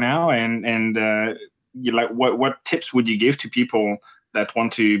you are now? And what tips would you give to people that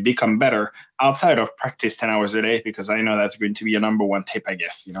want to become better outside of practice 10 hours a day? Because I know that's going to be your number one tip, I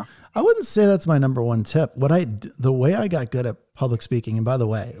guess, I wouldn't say that's my number one tip. The way I got good at public speaking, and by the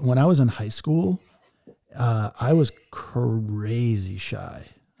way, when I was in high school, I was crazy shy.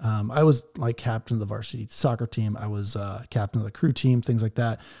 I was like captain of the varsity soccer team. I was captain of the crew team, things like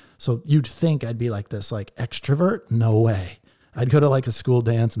that. So you'd think I'd be like this, like extrovert. No way. I'd go to like a school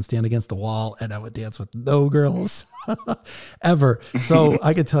dance and stand against the wall and I would dance with no girls ever. So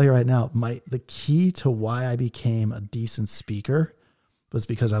I could tell you right now, the key to why I became a decent speaker was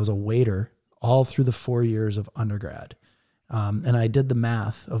because I was a waiter all through the 4 years of undergrad. And I did the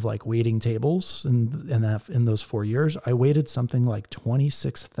math of like waiting tables, and in those 4 years, I waited something like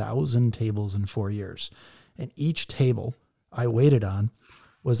 26,000 tables in 4 years. And each table I waited on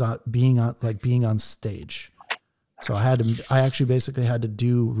was being on stage. So I actually basically had to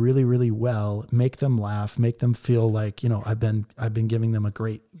do really, really well, make them laugh, make them feel like, I've been giving them a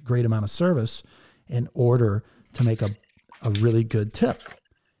great amount of service in order to make a really good tip.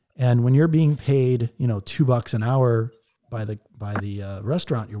 And when you're being paid, $2 an hour by the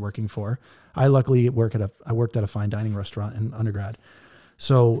restaurant you're working for, I luckily I worked at a fine dining restaurant in undergrad.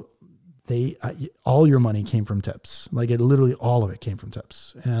 So all your money came from tips. Like it literally all of it came from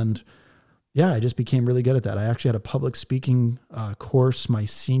tips. And yeah, I just became really good at that. I actually had a public speaking course my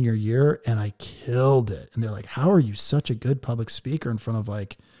senior year and I killed it. And they're like, how are you such a good public speaker in front of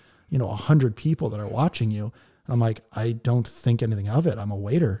 100 people that are watching you? And I'm like, I don't think anything of it. I'm a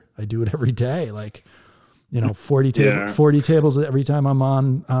waiter. I do it every day. 40 tables every time I'm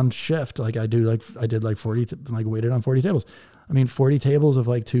on shift. I did 40, waited on 40 tables. I mean, 40 tables of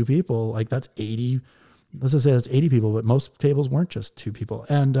 2 people, that's 80. Let's just say that's 80 people, but most tables weren't just 2 people.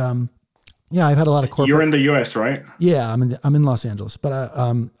 And, yeah, I've had a lot of You're corporate. in the US, right? Yeah, I'm in Los Angeles, but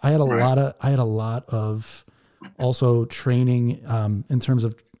I had a lot of also training in terms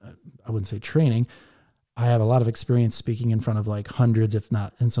of, I wouldn't say training. I have a lot of experience speaking in front of hundreds, if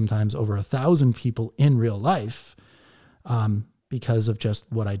not, and sometimes over 1,000 people in real life, because of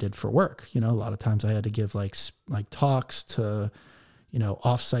just what I did for work. A lot of times I had to give talks to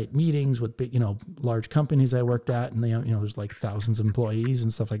offsite meetings with big, large companies I worked at, and there's thousands of employees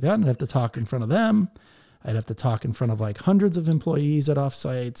and stuff like that. And I'd have to talk in front of them. I'd have to talk in front of hundreds of employees at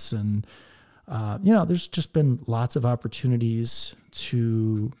offsites. And, there's just been lots of opportunities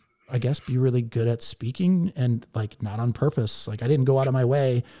to, I guess, be really good at speaking and not on purpose. I didn't go out of my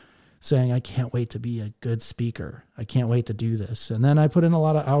way saying, I can't wait to be a good speaker. I can't wait to do this. And then I put in a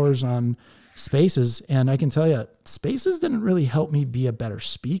lot of hours on Spaces. And I can tell you, Spaces didn't really help me be a better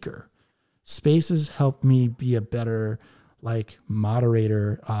speaker. Spaces helped me be a better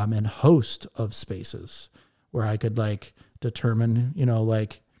moderator and host of Spaces, where I could determine,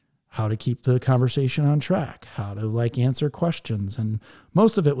 how to keep the conversation on track, how to answer questions. And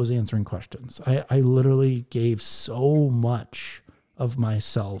most of it was answering questions. I literally gave so much of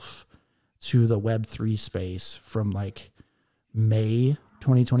myself to the Web3 space from May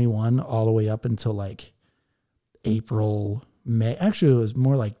 2021 all the way up until April, May. Actually, it was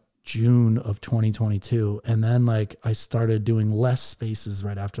more June of 2022. And then I started doing less spaces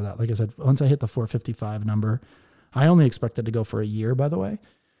right after that. Like I said, once I hit the 455 number, I only expected to go for a year, by the way.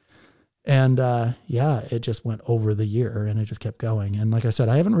 And yeah, it just went over the year and it just kept going. And like I said,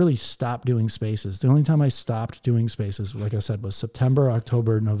 I haven't really stopped doing spaces. The only time I stopped doing spaces, like I said, was September,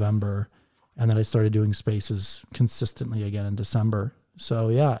 October, November. And then I started doing spaces consistently again in December. So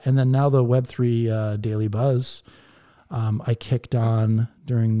yeah. And then now the Web3 Daily Buzz, I kicked on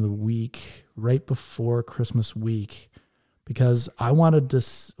during the week right before Christmas week because I wanted to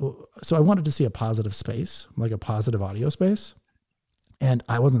see a positive space, like a positive audio space. And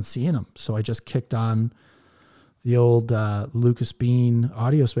I wasn't seeing them. So I just kicked on the old Lucas Bean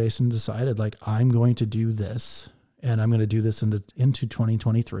audio space and decided I'm going to do this and I'm going to do this into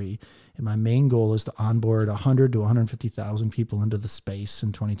 2023. And my main goal is to onboard 100 to 150,000 people into the space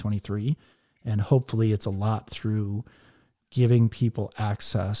in 2023. And hopefully it's a lot through giving people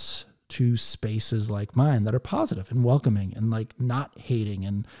access to spaces like mine that are positive and welcoming and not hating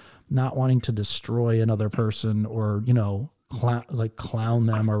and not wanting to destroy another person or, clown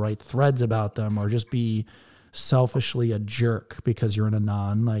them or write threads about them or just be selfishly a jerk because you're in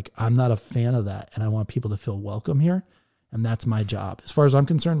a I'm not a fan of that. And I want people to feel welcome here. And that's my job. As far as I'm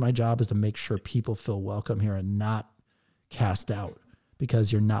concerned, my job is to make sure people feel welcome here and not cast out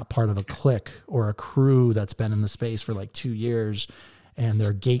because you're not part of a clique or a crew that's been in the space for 2 years and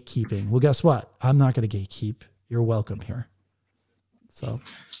they're gatekeeping. Well, guess what? I'm not going to gatekeep. You're welcome here. So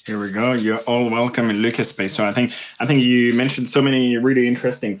here we go. You're all welcome in Lucas Space. So I think you mentioned so many really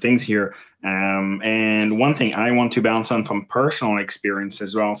interesting things here. And one thing I want to bounce on from personal experience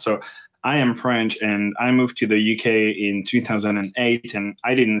as well. So I am French and I moved to the UK in 2008 and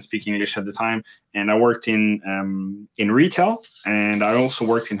I didn't speak English at the time. And I worked in retail and I also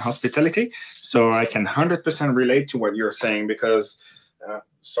worked in hospitality. So I can 100% relate to what you're saying because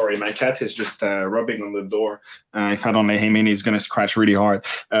sorry, my cat is just rubbing on the door. If I don't let him in, he's going to scratch really hard.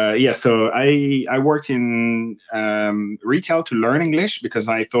 Yeah, so I worked in retail to learn English because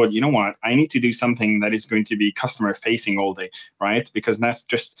I thought, you know what, I need to do something that is going to be customer facing all day, right? Because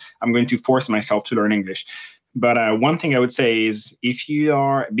I'm going to force myself to learn English. But one thing I would say is if you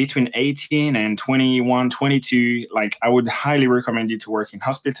are between 18 and 21, 22, I would highly recommend you to work in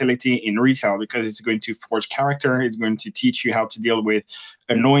hospitality, in retail, because it's going to forge character. It's going to teach you how to deal with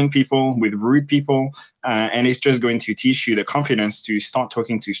annoying people, with rude people. And it's just going to teach you the confidence to start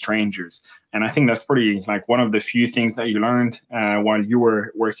talking to strangers. And I think that's pretty one of the few things that you learned while you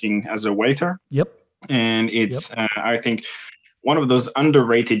were working as a waiter. Yep. And it's, I think, one of those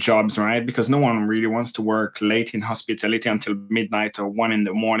underrated jobs, right? Because no one really wants to work late in hospitality until midnight or 1 in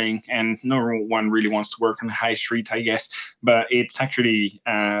the morning, and no one really wants to work on the high street, I guess. But it's actually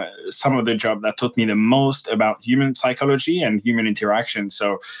some of the job that taught me the most about human psychology and human interaction.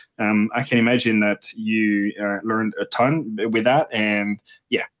 So I can imagine that you learned a ton with that. And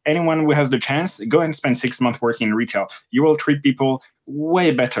yeah, anyone who has the chance, go and spend 6 months working in retail. You will treat people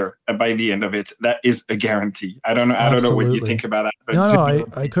way better by the end of it. That is a guarantee. I don't know what you think Absolutely. about that, but No, no,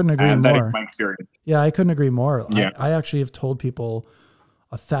 I couldn't agree that is more. my experience. Yeah, I couldn't agree more. Yeah, I actually have told people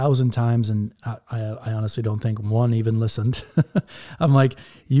 1,000 times, and I honestly don't think one even listened. I'm like,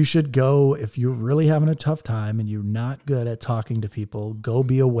 you should go if you're really having a tough time and you're not good at talking to people, go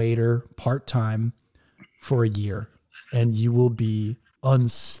be a waiter part-time for a year and you will be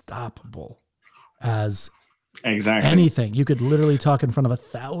unstoppable as exactly. anything. You could literally talk in front of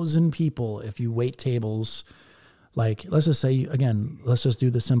 1,000 people if you wait tables. Like, let's just say, again, let's just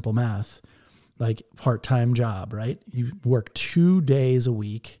do the simple math, like part-time job, right? You work 2 days a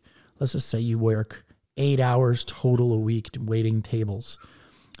week. Let's just say you work 8 hours total a week waiting tables.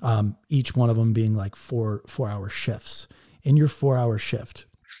 Each one of them being like 4 hour shifts. In your 4 hour shift,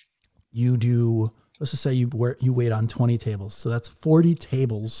 you do, let's just say you wait on 20 tables. So that's 40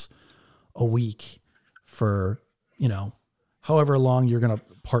 tables a week for, however long you're going to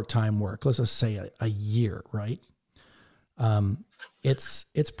part-time work. Let's just say a year, right?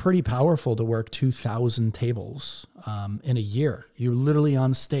 It's pretty powerful to work 2,000 tables in a year. You're literally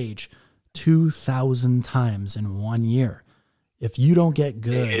on stage 2,000 times in 1 year. If you don't get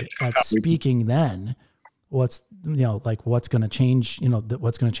good It's at speaking, then what's going to change?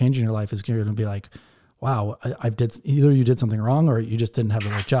 What's going to change in your life is you're going to be like, wow, either you did something wrong or you just didn't have the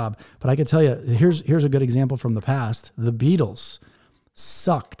right job. But I can tell you, here's a good example from the past. The Beatles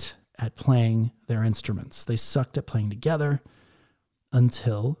sucked at playing their instruments. They sucked at playing together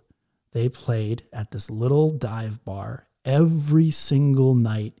until they played at this little dive bar every single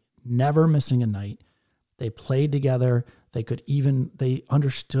night, never missing a night. They played together. They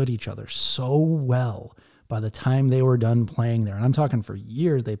understood each other so well by the time they were done playing there. And I'm talking for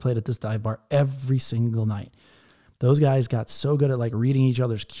years, they played at this dive bar every single night. Those guys got so good at like reading each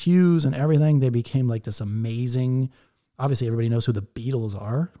other's cues and everything. They became like this amazing, obviously everybody knows who the Beatles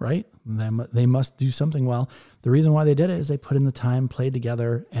are, right? They must do something well. The reason why they did it is they put in the time, played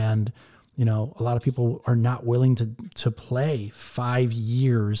together, and a lot of people are not willing to play 5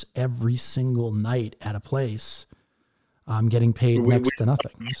 years every single night at a place, getting paid we, next to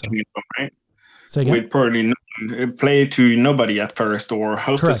nothing. So right? say again. With probably play to nobody at first or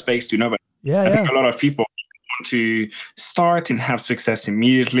host a Correct. space to nobody. Yeah, I think yeah. a lot of people want to start and have success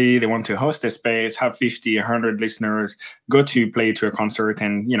immediately. They want to host a space, have 50, 100 listeners, go to play to a concert,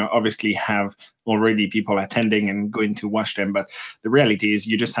 and obviously have already people attending and going to watch them. But the reality is,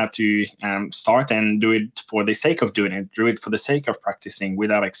 you just have to start and do it for the sake of doing it. Do it for the sake of practicing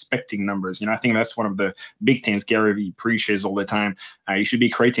without expecting numbers. I think that's one of the big things Gary Vee preaches all the time. You should be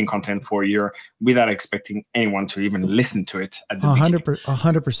creating content for a year without expecting anyone to even listen to it at the beginning.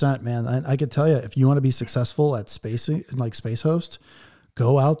 100%, man. I could tell you, if you want to be successful at spacing, like space host,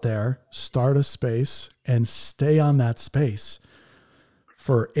 go out there, start a space, and stay on that space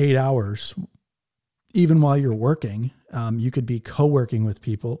for 8 hours. Even while you're working, you could be co-working with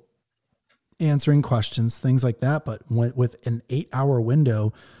people, answering questions, things like that. But with an 8-hour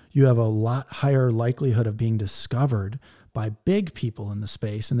window, you have a lot higher likelihood of being discovered by big people in the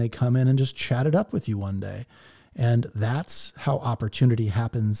space, and they come in and just chat it up with you one day. And that's how opportunity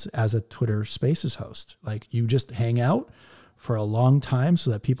happens as a Twitter Spaces host. Like, you just hang out for a long time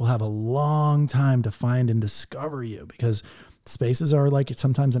so that people have a long time to find and discover you, because spaces are like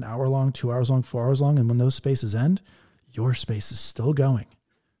sometimes an hour long, 2 hours long, 4 hours long. And when those spaces end, your space is still going.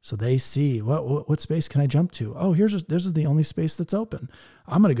 So they see, what space can I jump to? Oh, this is the only space that's open.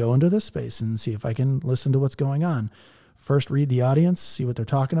 I'm going to go into this space and see if I can listen to what's going on. First, read the audience, see what they're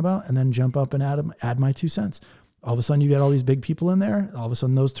talking about, and then jump up and add my 2 cents. All of a sudden, you get all these big people in there. All of a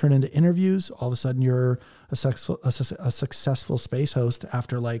sudden, those turn into interviews. All of a sudden, you're a successful space host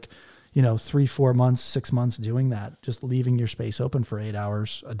after 3, 4 months, 6 months doing that, just leaving your space open for 8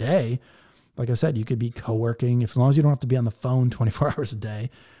 hours a day. Like I said, you could be co-working. As long as you don't have to be on the phone 24 hours a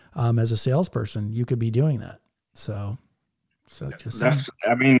day as a salesperson, you could be doing that. So just That's,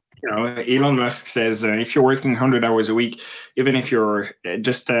 I mean, Elon Musk says if you're working 100 hours a week, even if you're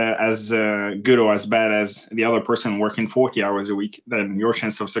just as good or as bad as the other person working 40 hours a week, then your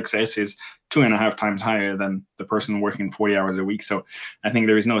chance of success is 2.5 times higher than the person working 40 hours a week. So I think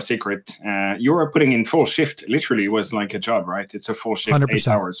there is no secret. You're putting in full shift. Literally, was like a job, right? It's a full shift, 100%. 8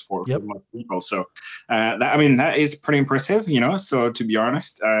 hours for Yep. most people. So I mean, that is pretty impressive. So to be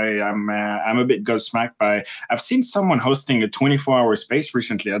honest, I'm a bit gobsmacked by. I've seen someone hosting a 24-hour space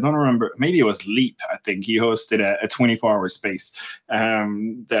recently. I don't remember. Maybe it was Leap. I think he hosted a 24-hour space.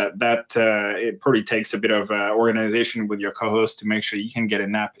 It probably takes a bit of organization with your co-host to make sure you can get a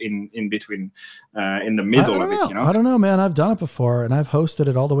nap in between, in the I middle don't of it. know. I don't know, man. I've done it before and I've hosted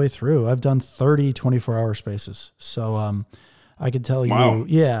it all the way through. I've done 30 24-hour spaces. So, I could tell Wow. you,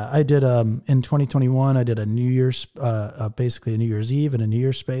 yeah, I did, in 2021, I did a New Year's, basically a New Year's Eve and a New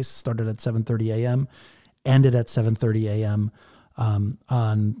Year's space, started at 7:30 a.m., ended at 7:30 a.m. On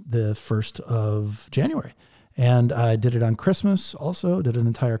the 1st of January. And I did it on Christmas also, did an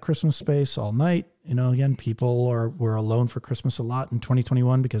entire Christmas space all night. Again, people were alone for Christmas a lot in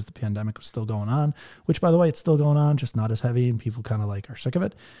 2021 because the pandemic was still going on, which by the way, it's still going on, just not as heavy, and people kind of like are sick of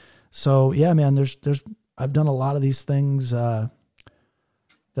it. So yeah, man, I've done a lot of these things, that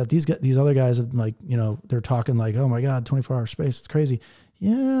these other guys have, like, they're talking like, oh my God, 24-hour space, it's crazy.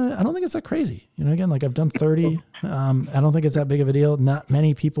 Yeah, I don't think it's that crazy. Again, like I've done 30. I don't think it's that big of a deal. Not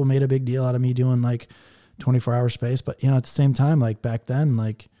many people made a big deal out of me doing like 24-hour space, but at the same time, like back then,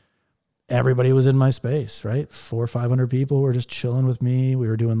 like everybody was in my space, right? 400 or 500 people were just chilling with me. We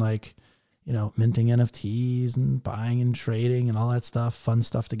were doing like, minting NFTs and buying and trading and all that stuff, fun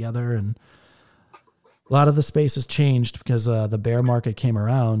stuff together. And a lot of the space has changed because the bear market came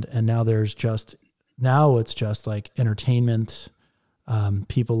around, and now it's just like entertainment,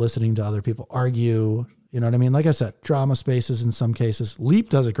 people listening to other people argue. You know what I mean? Like I said, drama spaces in some cases. Leap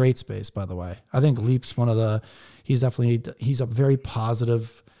does a great space, by the way. I think Leap's he's a very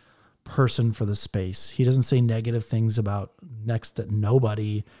positive person for the space. He doesn't say negative things about next to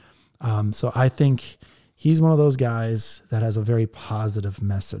nobody. So I think he's one of those guys that has a very positive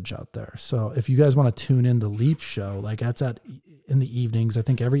message out there. So if you guys want to tune in to Leap show, like that's in the evenings, I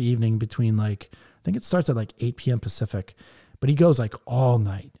think every evening between I think it starts at like 8 p.m. Pacific, but he goes like all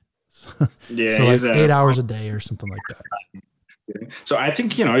night. Yeah, So like 8 hours a day or something like that. So I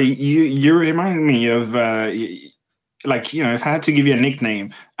think you remind me of if I had to give you a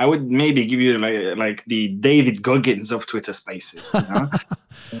nickname, I would maybe give you like the David Goggins of Twitter Spaces. I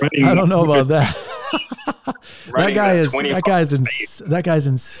don't know about that. That guy's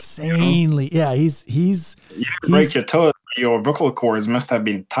insanely. Yeah, he's break your toes. Your vocal cords must have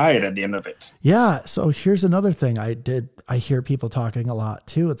been tied at the end of it. Yeah. So here's another thing I hear people talking a lot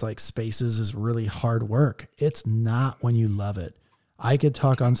too. It's like spaces is really hard work. It's not when you love it. I could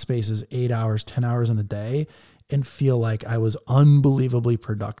talk on spaces 8 hours, 10 hours in a day and feel like I was unbelievably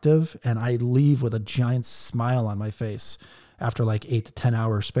productive. And I leave with a giant smile on my face after like 8 to 10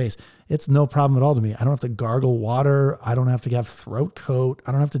 hour space. It's no problem at all to me. I don't have to gargle water. I don't have to have throat coat.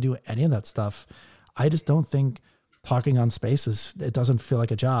 I don't have to do any of that stuff. I just don't think talking on spaces, it doesn't feel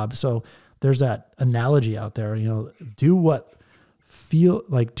like a job. So there's that analogy out there, do what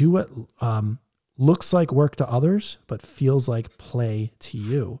looks like work to others, but feels like play to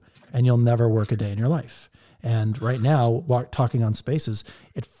you, and you'll never work a day in your life. And right now, talking on spaces,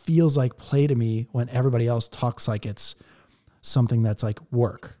 it feels like play to me when everybody else talks like it's something that's like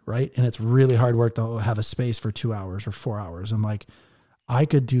work, right? And it's really hard work to have a space for 2 hours or 4 hours. I'm like, I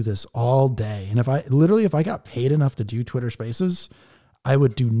could do this all day. And if I got paid enough to do Twitter Spaces, I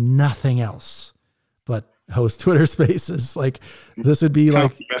would do nothing else but host Twitter Spaces. Like this would be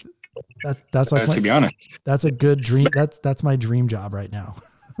like that's like to be honest, that's a good dream. That's my dream job right now.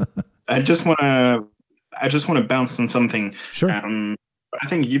 I just want to bounce on something. Sure. I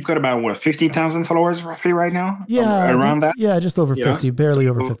think you've got about 50,000 followers roughly right now. Yeah, around that. Yeah, just over 50, barely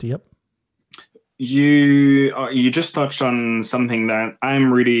over 50. Yep. You just touched on something that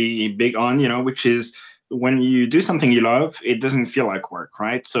I'm really big on, which is when you do something you love, it doesn't feel like work,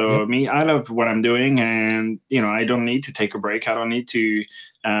 right? So I love what I'm doing, and I don't need to take a break. I don't need to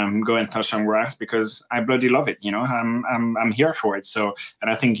go and touch some grass because I bloody love it. I'm here for it. So,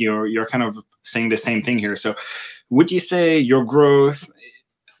 and I think you're kind of saying the same thing here. So, would you say your growth?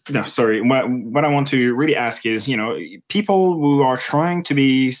 No, sorry. What I want to really ask is, people who are trying to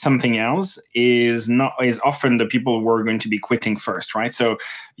be something else is often the people who are going to be quitting first, right? So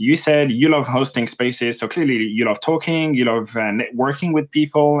you said you love hosting spaces, so clearly you love talking, you love networking with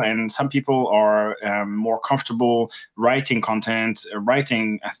people, and some people are more comfortable writing content,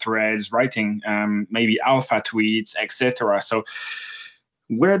 writing threads, writing maybe alpha tweets, etc. So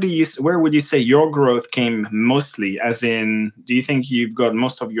where would you say your growth came mostly? As in, do you think you've got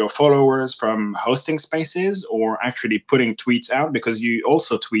most of your followers from hosting spaces or actually putting tweets out, because you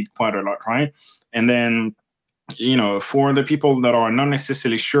also tweet quite a lot, right? And then, for the people that are not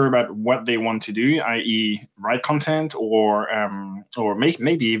necessarily sure about what they want to do, i.e., write content or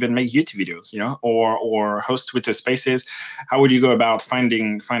maybe even make YouTube videos, or host Twitter Spaces, how would you go about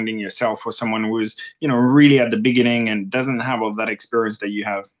finding yourself for someone who's really at the beginning and doesn't have all that experience that you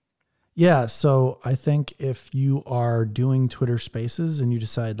have? Yeah. So I think if you are doing Twitter spaces and you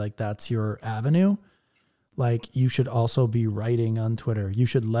decide like that's your avenue, like you should also be writing on Twitter. You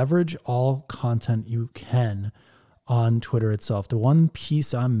should leverage all content you can on Twitter itself. The one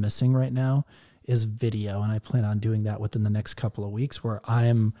piece I'm missing right now is video. And I plan on doing that within the next couple of weeks, where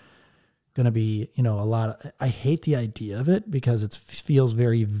I'm going to be, I hate the idea of it because it feels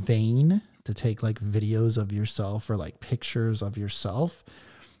very vain to take like videos of yourself or like pictures of yourself.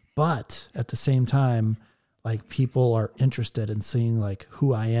 But at the same time, like people are interested in seeing like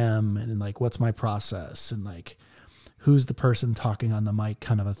who I am and like what's my process and like who's the person talking on the mic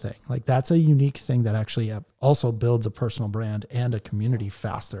kind of a thing. Like that's a unique thing that actually also builds a personal brand and a community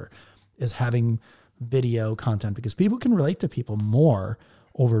faster, is having video content, because people can relate to people more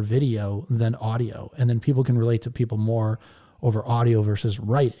over video than audio. And then people can relate to people more over audio versus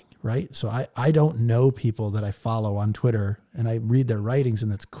writing, right? So I don't know people that I follow on Twitter and I read their writings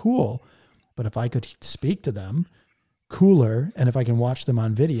and it's cool. But if I could speak to them, cooler. And if I can watch them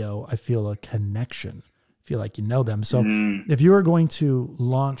on video, I feel a connection, feel like you know them. So if you are going to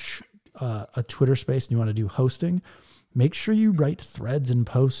launch a Twitter space and you want to do hosting, make sure you write threads and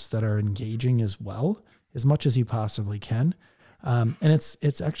posts that are engaging as well, as much as you possibly can. And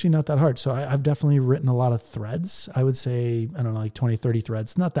it's actually not that hard. So I've definitely written a lot of threads. I would say, I don't know, like 20, 30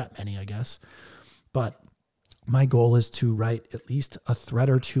 threads, not that many, I guess. But my goal is to write at least a thread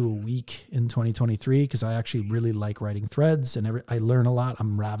or two a week in 2023, because I actually really like writing threads and I learn a lot.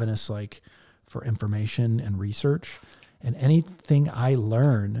 I'm ravenous like for information and research, and anything I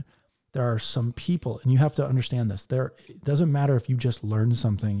learn, there are some people, and you have to understand this. It doesn't matter if you just learned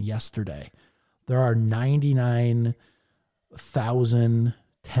something yesterday. There are 99,000,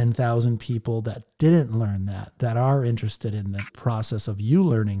 10,000 people that didn't learn that are interested in the process of you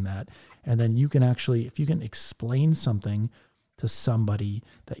learning that. And then you can actually, if you can explain something to somebody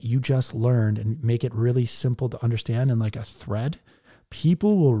that you just learned and make it really simple to understand in like a thread,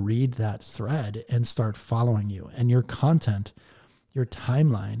 people will read that thread and start following you. And your content, your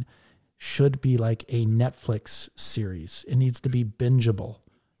timeline should be like a Netflix series. It needs to be bingeable.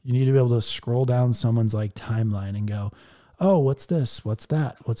 You need to be able to scroll down someone's like timeline and go, oh, what's this? What's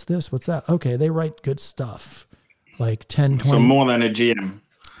that? What's this? What's that? Okay, they write good stuff. Like 10, 20. So more than a GM.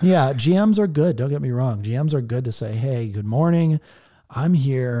 Yeah, GMs are good. Don't get me wrong. GMs are good to say, hey, good morning. I'm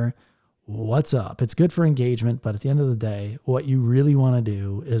here. What's up? It's good for engagement. But at the end of the day, what you really want to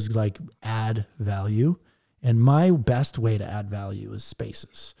do is like add value. And my best way to add value is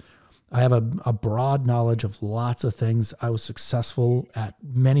spaces. I have a broad knowledge of lots of things. I was successful at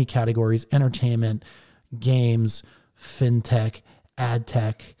many categories: entertainment, games, fintech, ad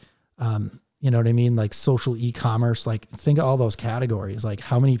tech, you know what I mean? Like social e-commerce, like think of all those categories. Like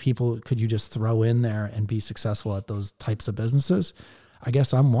how many people could you just throw in there and be successful at those types of businesses? I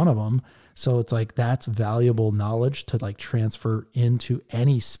guess I'm one of them. So it's like, that's valuable knowledge to like transfer into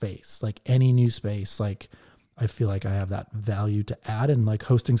any space, like any new space. Like I feel like I have that value to add. And like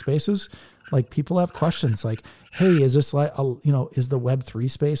hosting spaces, like people have questions like, hey, is this like, is the Web3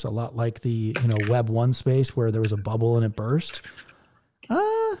 space a lot like the, Web1 space where there was a bubble and it burst?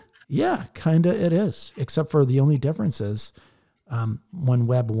 Yeah, kind of it is, except for the only difference is when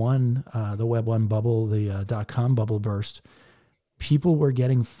Web1, the Web1 bubble, the .com bubble burst, people were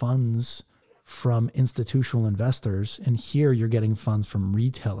getting funds from institutional investors, and here you're getting funds from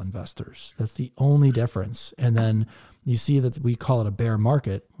retail investors. That's the only difference. And then you see that we call it a bear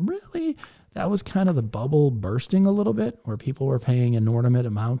market. Really, that was kind of the bubble bursting a little bit, where people were paying inordinate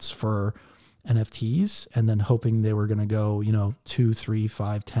amounts for NFTs and then hoping they were going to go, 2, 3,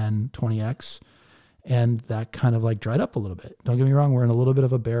 5, 10, 20x. And that kind of like dried up a little bit. Don't get me wrong. We're in a little bit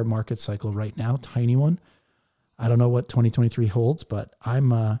of a bear market cycle right now, tiny one. I don't know what 2023 holds, but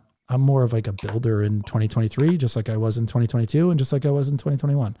I'm more of like a builder in 2023, just like I was in 2022 and just like I was in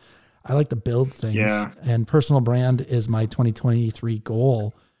 2021. I like to build things. Yeah. And personal brand is my 2023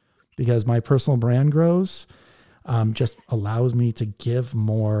 goal, because my personal brand grows, just allows me to give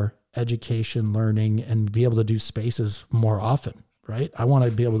more education, learning, and be able to do spaces more often, right? I want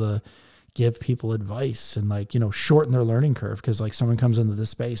to be able to give people advice and like, shorten their learning curve. Cause like someone comes into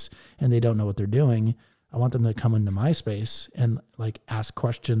this space and they don't know what they're doing. I want them to come into my space and like ask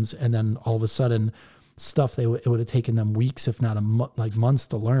questions. And then all of a sudden stuff it would have taken them weeks, if not like months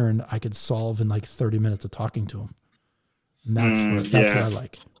to learn, I could solve in like 30 minutes of talking to them. And that's what Yeah. I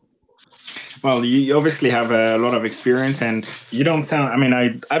like. Well, you obviously have a lot of experience, and you don't sound. I mean,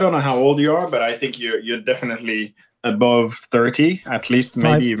 I don't know how old you are, but I think you're definitely above 30, at least,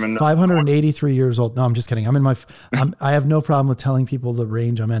 maybe even. 583 years old. No, I'm just kidding. I have no problem with telling people the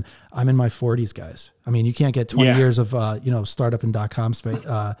range I'm in. I'm in my 40s, guys. I mean, you can't get 20 years of startup and .com space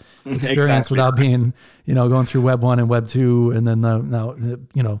experience Exactly. without being going through Web 1 and Web 2, and then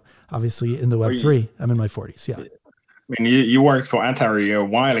now obviously in the Web 3. I'm in my 40s. Yeah. I mean, you worked for Atari a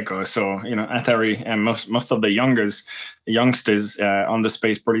while ago, so Atari, and most of the youngsters on the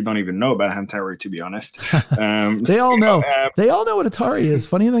space probably don't even know about Atari, to be honest. They all know. They all know what Atari is.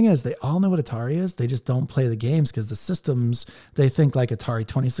 Funny thing is, they all know what Atari is. They just don't play the games because the systems, they think like Atari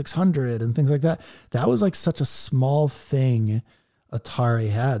 2600 and things like that. That was like such a small thing Atari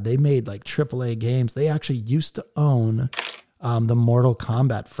had. They made like AAA games. They actually used to own the Mortal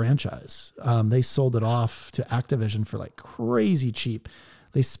Kombat franchise. They sold it off to Activision for like crazy cheap.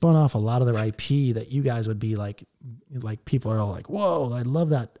 They spun off a lot of their IP that you guys would be like people are all like, whoa, I love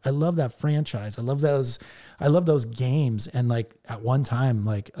that. I love that franchise. I love those games. And like at one time,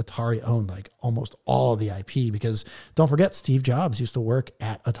 like Atari owned like almost all of the IP, because don't forget, Steve Jobs used to work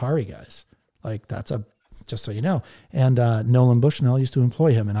at Atari, guys. Like just so you know. And Nolan Bushnell used to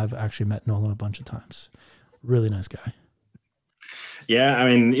employ him. And I've actually met Nolan a bunch of times. Really nice guy. Yeah, I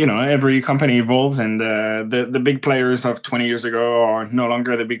mean, every company evolves, and the big players of 20 years ago are no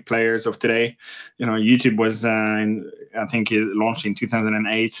longer the big players of today. YouTube was, I think, it launched in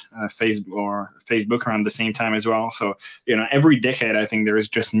 2008. Facebook around the same time as well. So, every decade, I think there is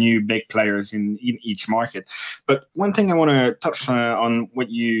just new big players in each market. But one thing I want to touch on what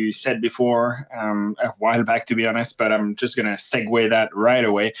you said before a while back, to be honest, but I'm just going to segue that right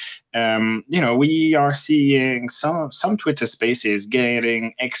away. We are seeing some Twitter spaces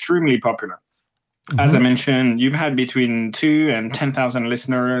getting extremely popular. As I mentioned, you've had between 2 and 10,000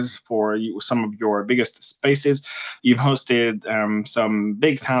 listeners for some of your biggest spaces. You've hosted some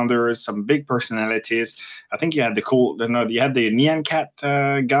big founders, some big personalities. I think you had the Nyan Cat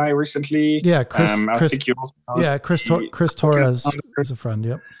guy recently. Yeah, Chris Torres is a friend.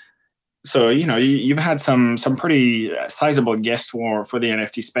 Yep. So you've had some pretty sizable guests for the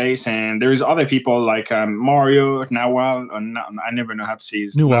NFT space, and there's other people like Mario Nawal. I never know how to say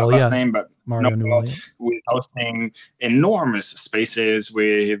his last name, but Mario Nawal, who is hosting enormous spaces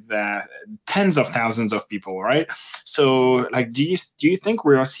with tens of thousands of people, right? So, like, do you think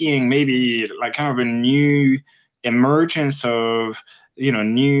we are seeing maybe like kind of a new emergence of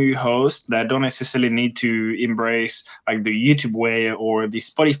new hosts that don't necessarily need to embrace like the YouTube way or the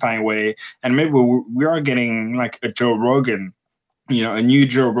Spotify way, and maybe we are getting like a Joe Rogan, a new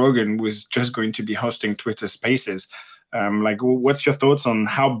Joe Rogan was just going to be hosting Twitter Spaces. Like, what's your thoughts on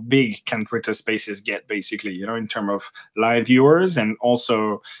how big can Twitter Spaces get, basically, in terms of live viewers and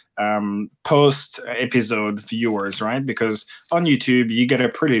also post-episode viewers, right? Because on YouTube, you get a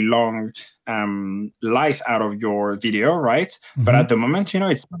pretty long life out of your video, right? Mm-hmm. But at the moment,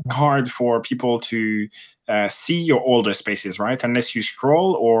 it's hard for people to see your older spaces, right? Unless you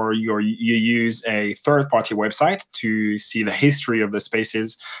scroll or you use a third-party website to see the history of the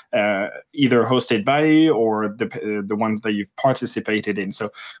spaces, either hosted by you or the ones that you've participated in.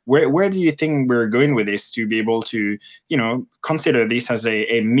 So where do you think we're going with this to be able to, consider this as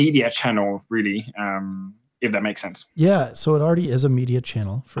a media channel, really, if that makes sense? Yeah, so it already is a media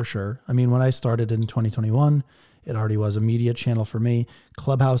channel for sure. I mean, when I started in 2021, it already was a media channel for me.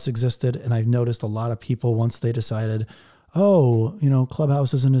 Clubhouse existed, and I've noticed a lot of people, once they decided,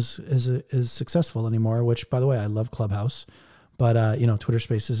 Clubhouse isn't as successful anymore, which, by the way, I love Clubhouse, but, Twitter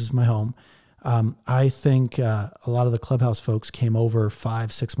Spaces is my home. I think a lot of the Clubhouse folks came over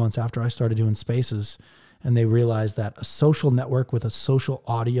 5-6 months after I started doing Spaces, and they realized that a social network with a social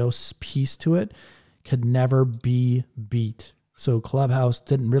audio piece to it could never be beat. So Clubhouse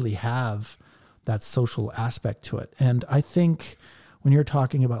didn't really have that social aspect to it. And I think when you're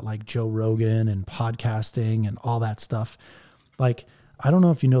talking about like Joe Rogan and podcasting and all that stuff, like, I don't know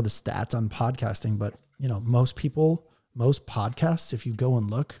if you know the stats on podcasting, but most podcasts, if you go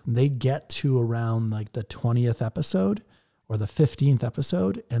and look, they get to around like the 20th episode or the 15th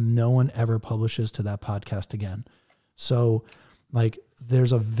episode, and no one ever publishes to that podcast again. So like,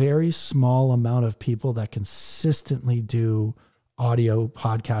 there's a very small amount of people that consistently do audio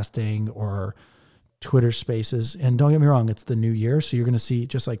podcasting or Twitter Spaces. And don't get me wrong, it's the new year. So you're going to see,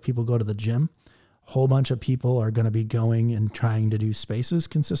 just like people go to the gym, a whole bunch of people are going to be going and trying to do Spaces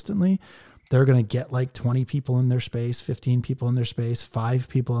consistently. they're going to get like 20 people in their space, 15 people in their space, 5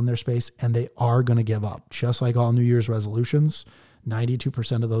 people in their space, and they are going to give up. Just like all New Year's resolutions,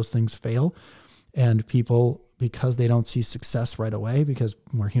 92% of those things fail. And people, because they don't see success right away, because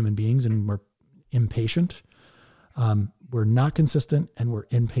we're human beings and we're impatient, we're not consistent and we're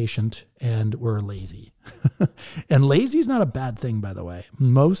impatient and we're lazy. And lazy is not a bad thing, by the way.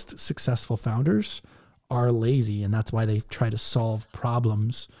 Most successful founders are lazy, and that's why they try to solve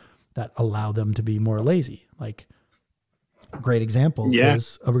problems that allow them to be more lazy. Like a great example Yeah.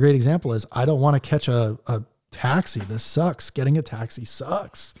 is I don't want to catch a taxi. This sucks. Getting a taxi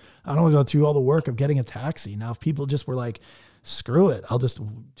sucks. I don't want to go through all the work of getting a taxi. Now, if people just were like, screw it, I'll just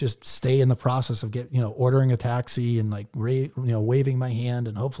stay in the process of ordering a taxi and like, waving my hand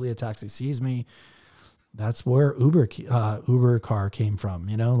and hopefully a taxi sees me. That's where Uber car came from,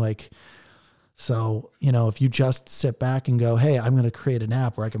 so, if you just sit back and go, hey, I'm going to create an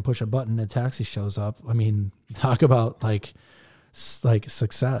app where I can push a button and a taxi shows up. I mean, talk about like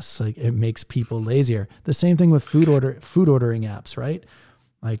success. Like, it makes people lazier. The same thing with food ordering apps, right?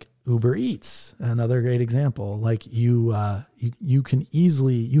 Like Uber Eats, another great example. Like you can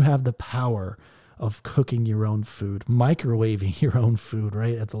easily, you have the power of cooking your own food, microwaving your own food,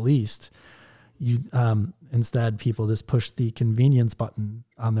 right? At the least. Instead, people just push the convenience button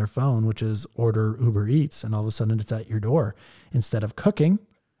on their phone, which is order Uber Eats, and all of a sudden it's at your door. Instead of cooking,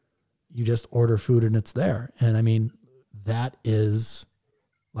 you just order food and it's there. And I mean, that is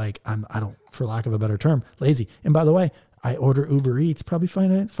like, for lack of a better term, lazy. And by the way, I order Uber Eats probably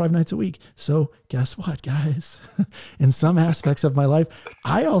 5 nights a week. So guess what, guys? In some aspects of my life,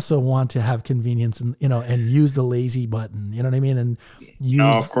 I also want to have convenience and, and use the lazy button, you know what I mean? And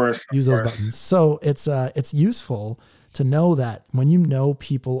use those buttons. So it's useful to know that when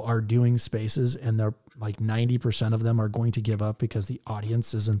people are doing spaces and they're like 90% of them are going to give up because the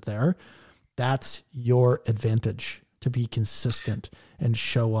audience isn't there, that's your advantage, to be consistent and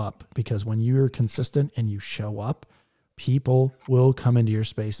show up. Because when you're consistent and you show up, people will come into your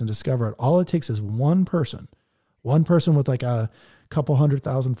space and discover it. All it takes is one person with like a couple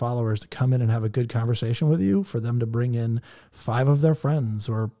 100,000 followers to come in and have a good conversation with you, for them to bring in 5 of their friends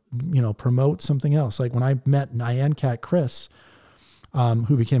or, promote something else. Like when I met Nyan Cat Chris,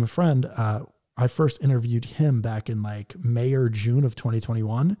 who became a friend, I first interviewed him back in like May or June of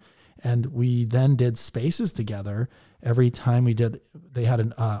 2021. And we then did spaces together every time they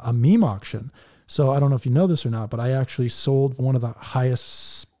had a meme auction. So I don't know if you know this or not, but I actually sold one of the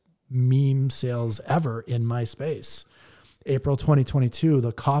highest meme sales ever in my space. April 2022,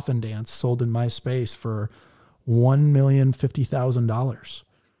 the coffin dance sold in my space for $1,050,000.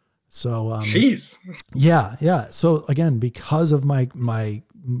 So, Jeez. Yeah. So again, because of my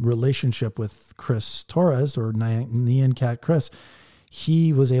relationship with Chris Torres, or Nyan Cat Chris,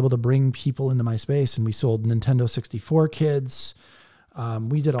 he was able to bring people into my space, and we sold Nintendo 64 kids.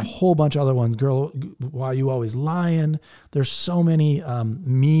 We did a whole bunch of other ones. Girl, Why You Always Lying? There's so many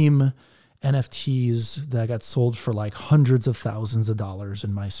meme NFTs that got sold for like hundreds of thousands of dollars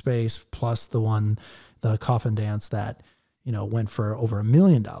in my space, plus the coffin dance that, went for over $1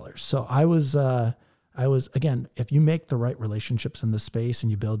 million. So I was, again, if you make the right relationships in this space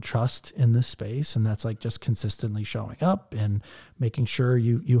and you build trust in this space, and that's like just consistently showing up and making sure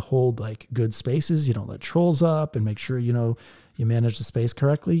you hold like good spaces, you don't let trolls up, and make sure, you manage the space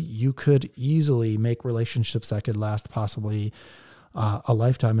correctly, you could easily make relationships that could last possibly a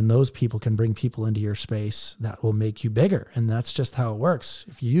lifetime. And those people can bring people into your space that will make you bigger. And that's just how it works.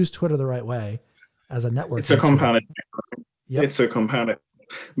 If you use Twitter the right way as a networking It's a compounded. Yep. It's a compounded.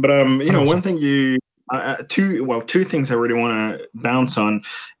 But one 100%. thing two things I really want to bounce on,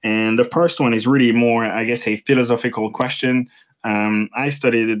 and the first one is really more, I guess, a philosophical question. I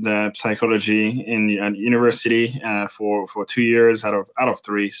studied psychology at university for 2 years out of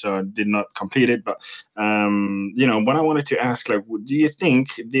 3, so I did not complete it. But what I wanted to ask, like, do you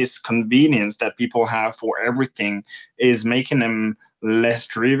think this convenience that people have for everything is making them less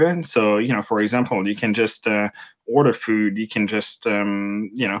driven? So, for example, you can just order food, you can just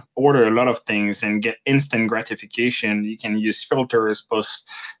order a lot of things and get instant gratification. You can use filters, post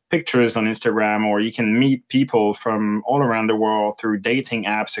pictures on Instagram, or you can meet people from all around the world through dating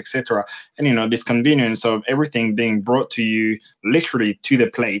apps, etc. And this convenience of everything being brought to you literally to the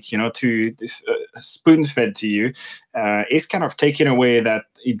plate, to spoon fed to you, is kind of taking away that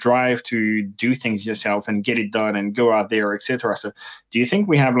drive to do things yourself and get it done and go out there, etc. So do you think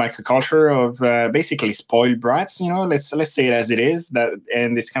we have like a culture of basically spoiled brats? Let's say it as it is, that,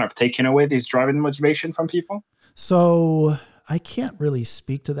 and it's kind of taking away this driving motivation from people. So I can't really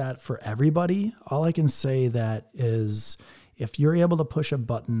speak to that for everybody. All I can say that is, if you're able to push a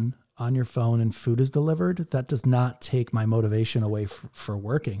button on your phone and food is delivered, that does not take my motivation away for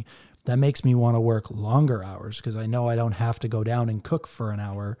working. That makes me want to work longer hours because I know I don't have to go down and cook for an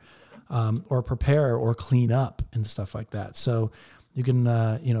hour, or prepare or clean up and stuff like that. So you can,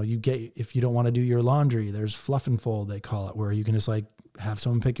 you get, if you don't want to do your laundry, there's fluff and fold, they call it, where you can just like have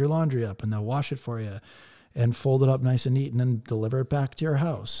someone pick your laundry up and they'll wash it for you and fold it up nice and neat and then deliver it back to your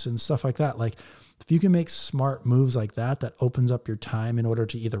house and stuff like that. Like if you can make smart moves like that, that opens up your time in order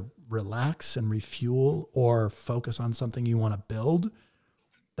to either relax and refuel or focus on something you want to build.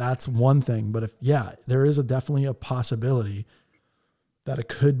 That's one thing. But there is definitely a possibility that it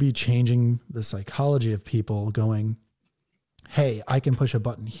could be changing the psychology of people going, hey, I can push a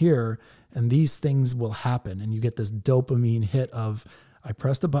button here and these things will happen. And you get this dopamine hit of, I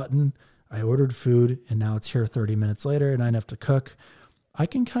pressed a button, I ordered food, and now it's here 30 minutes later and I don't have to cook. I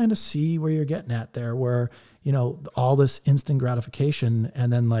can kind of see where you're getting at there, where, all this instant gratification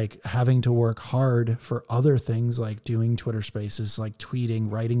and then like having to work hard for other things like doing Twitter spaces, like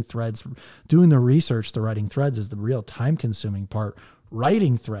tweeting, writing threads, doing the research to writing threads is the real time consuming part.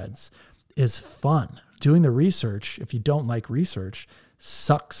 Writing threads is fun. Doing the research, if you don't like research,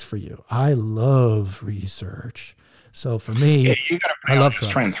 sucks for you. I love research. So for me, You gotta I play on love your threads.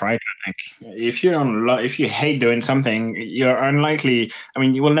 strength, right? I think if you don't, if you hate doing something, you're unlikely. I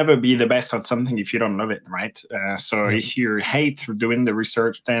mean, you will never be the best at something if you don't love it, right? So Yep. if you hate doing the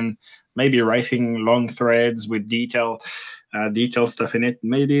research, then maybe writing long threads with detail stuff in it,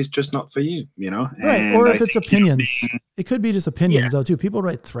 maybe it's just not for you, Right. And Or I if it's think, opinions, it could be just yeah, opinions though too. People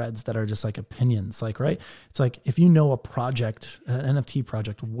write threads that are just like opinions, like, right. It's like, if you know a project, an NFT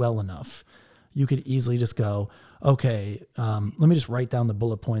project well enough, you could easily just go, okay, let me just write down the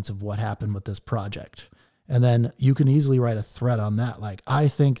bullet points of what happened with this project. And then you can easily write a thread on that. Like, I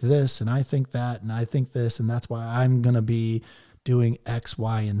think this and I think that, and I think this, and that's why I'm going to be doing X,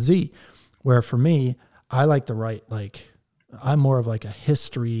 Y, and Z. Where for me, I like to write, like, I'm more of like a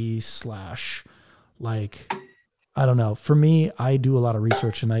history slash, like, I don't know. For me, I do a lot of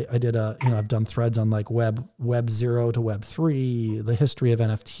research and I did I've done threads on like web 0 to web 3, the history of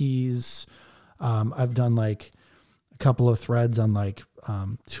NFTs. I've done like a couple of threads on like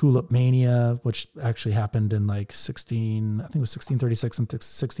Tulip Mania, which actually happened in like 16, I think it was 1636 and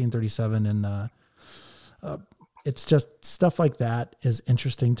 1637. And it's just stuff like that is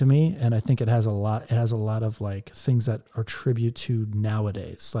interesting to me. And I think it has a lot of like things that are tribute to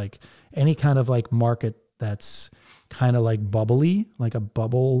nowadays, like any kind of like market that's kind of like bubbly, like a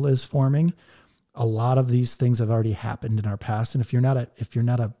bubble is forming. A lot of these things have already happened in our past. And if you're not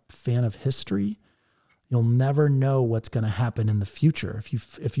a fan of history, you'll never know what's going to happen in the future.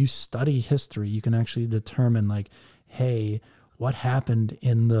 If you study history, you can actually determine like, hey, what happened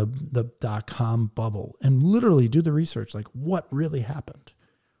in the .com bubble, and literally do the research, like what really happened.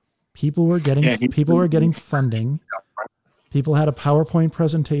 People were getting yeah, funding. People had a PowerPoint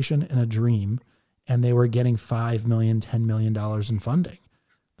presentation and a dream, and they were getting $5 million, $10 million in funding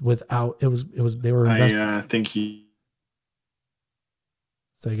without they were investing. I think you.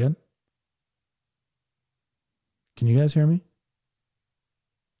 Say again. Can you guys hear me?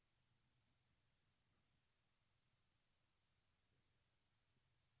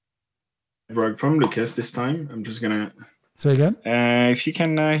 Rug from Lucas this time. I'm just gonna. Say again. If you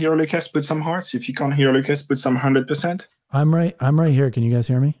can hear Lucas, put some hearts. If you can't hear Lucas, put some 100%. I'm right here. Can you guys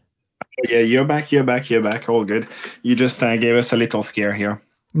hear me? Yeah, you're back. You're back. You're back. All good. You just gave us a little scare here.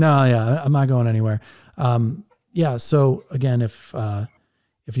 No, yeah, I'm not going anywhere. Yeah. So again, if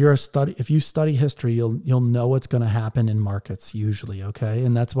you study history, you'll know what's going to happen in markets usually. Okay.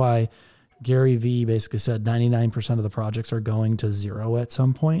 And that's why Gary Vee basically said 99% of the projects are going to zero at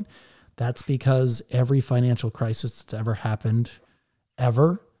some point. That's because every financial crisis that's ever happened,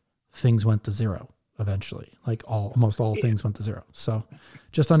 things went to zero eventually. Like almost all things went to zero. So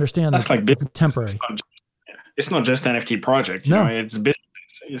just understand That's that like it's business. temporary. It's not just NFT project. No. It's business.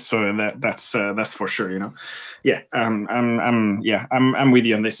 So that's for sure. Yeah. I'm with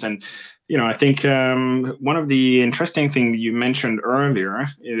you on this, and I think one of the interesting things you mentioned earlier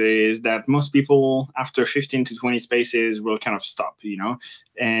is that most people after 15 to 20 spaces will kind of stop.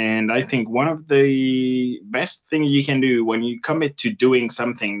 And I think one of the best things you can do when you commit to doing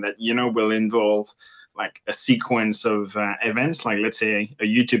something that will involve like a sequence of events, like let's say a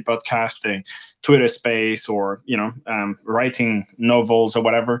YouTube podcast, a Twitter space, or writing novels or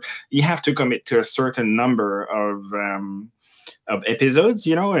whatever, you have to commit to a certain number of episodes,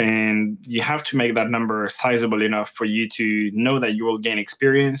 and you have to make that number sizable enough for you to know that you will gain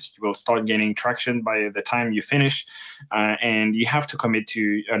experience, you will start gaining traction by the time you finish, and you have to commit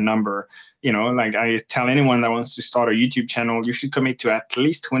to a number. Like I tell anyone that wants to start a YouTube channel, you should commit to at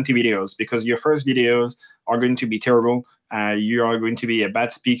least 20 videos, because your first videos are going to be terrible. You are going to be a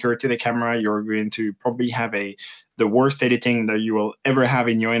bad speaker to the camera. You're going to probably have the worst editing that you will ever have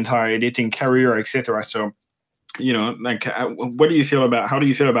in your entire editing career, etc. So, like, what do you feel about? How do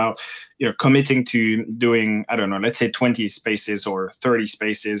you feel about, committing to doing, I don't know, let's say 20 spaces or 30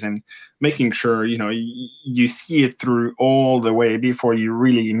 spaces, and making sure you see it through all the way before you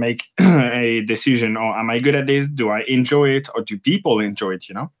really make a decision? Or am I good at this? Do I enjoy it, or do people enjoy it?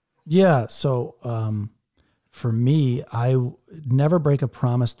 Yeah. So, for me, never break a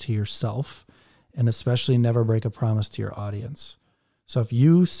promise to yourself, and especially never break a promise to your audience. So if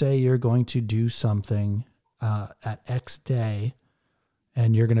you say you're going to do something at X day,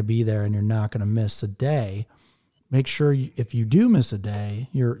 and you're going to be there and you're not going to miss a day, make sure if you do miss a day,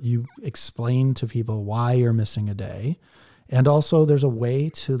 you explain to people why you're missing a day. And also there's a way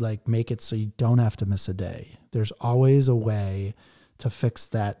to like make it so you don't have to miss a day. There's always a way to fix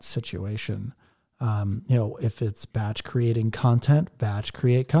that situation. If it's batch creating content, batch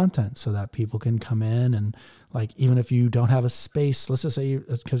create content so that people can come in and, like, even if you don't have a space, let's just say,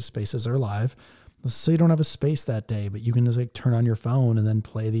 because spaces are live, let's say you don't have a space that day, but you can just like turn on your phone and then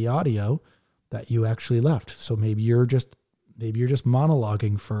play the audio that you actually left. So maybe you're just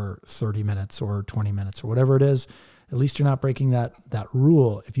monologuing for 30 minutes or 20 minutes or whatever it is. At least you're not breaking that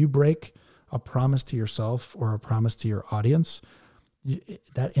rule. If you break a promise to yourself or a promise to your audience,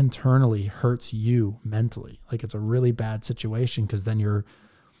 that internally hurts you mentally. Like, it's a really bad situation, because then you're,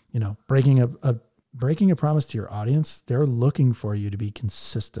 breaking a promise to your audience. They're looking for you to be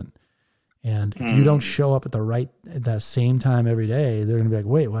consistent. And if you don't show up at that same time every day, they're going to be like,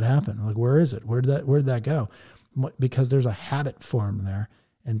 wait, what happened? Like, where is it? Where did that go? Because there's a habit formed there,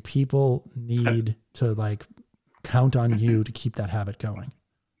 and people need to like count on you to keep that habit going.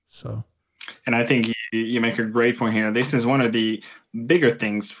 So. And I think you make a great point here. This is one of the bigger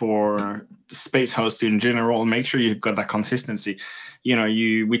things for space hosts in general. Make sure you've got that consistency.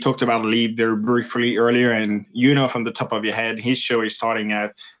 We talked about Leap there briefly earlier, and from the top of your head, his show is starting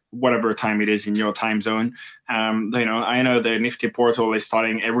at whatever time it is in your time zone. I know the Nifty portal is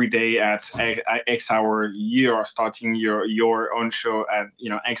starting every day at X hour. You are starting your own show at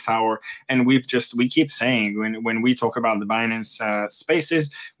X hour, and we keep saying, when we talk about the Binance spaces,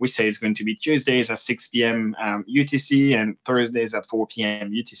 we say it's going to be Tuesdays at 6 p.m. UTC and Thursdays at 4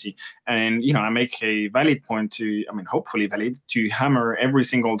 p.m. UTC. And I make a valid point hopefully valid, to hammer every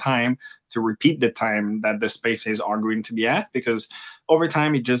single time, to repeat the time that the spaces are going to be at, because over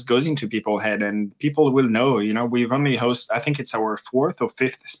time it just goes into people's head, and people will know. We've only I think it's our fourth or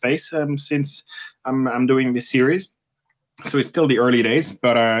fifth space since I'm doing this series, so it's still the early days,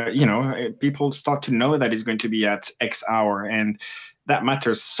 but people start to know that it's going to be at X hour, and that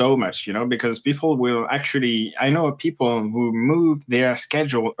matters so much, because people will actually, I know people who move their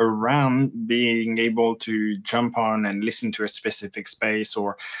schedule around being able to jump on and listen to a specific space,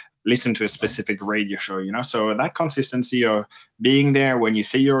 or listen to a specific radio show, so that consistency of being there when you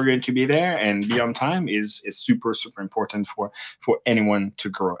say you're going to be there and be on time is super, super important for anyone to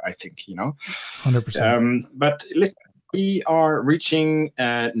grow, I think. 100%. But listen, we are reaching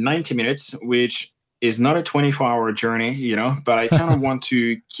 90 minutes, which is not a 24-hour journey, but I kind of want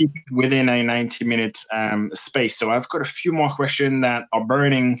to keep it within a 90-minute space. So I've got a few more questions that are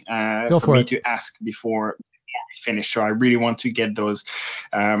burning for me to ask before we finish. So I really want to get those.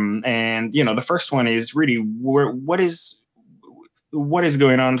 And the first one is really, what is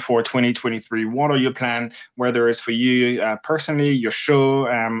going on for 2023? What are your plans, whether it's for you personally, your show,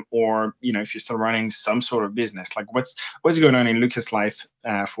 or if you're still running some sort of business? Like, what's going on in Lucas' life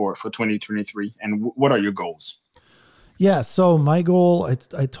for 2023, and what are your goals? Yeah. So my goal,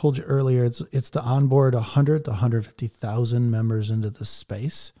 I told you earlier, it's to onboard 100 to 150,000 members into this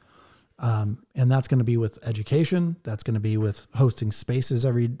space. And that's going to be with education. That's going to be with hosting spaces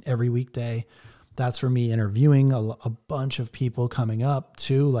every weekday. That's for me interviewing a bunch of people coming up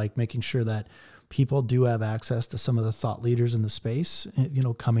too, like making sure that people do have access to some of the thought leaders in the space,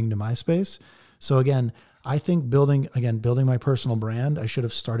 coming to my space. So again, I think building my personal brand, I should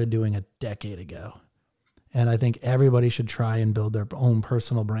have started doing a decade ago. And I think everybody should try and build their own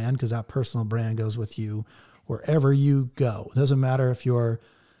personal brand, because that personal brand goes with you wherever you go. It doesn't matter if you're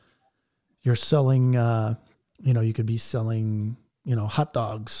selling, you could be selling, hot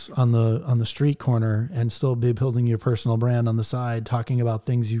dogs on the street corner and still be building your personal brand on the side, talking about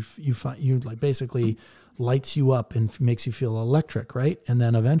things you find, you like, basically lights you up and makes you feel electric, right? And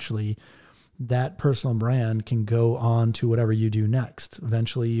then eventually that personal brand can go on to whatever you do next.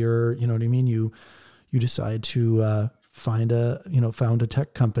 Eventually you're, you know what I mean? You decide to found a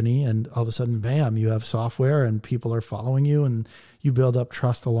tech company, and all of a sudden, bam, you have software and people are following you, and you build up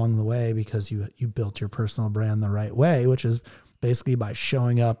trust along the way because you built your personal brand the right way, which is basically by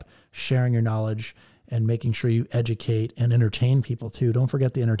showing up, sharing your knowledge, and making sure you educate and entertain people too. Don't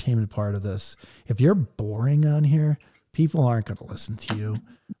forget the entertainment part of this. If you're boring on here, people aren't going to listen to you.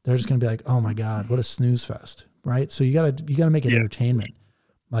 They're just going to be like, "Oh my God, what a snooze fest." Right? So you got to make it entertainment.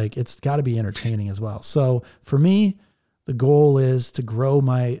 Like, it's got to be entertaining as well. So for me, the goal is to grow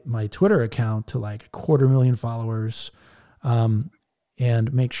my Twitter account to like 250,000 followers,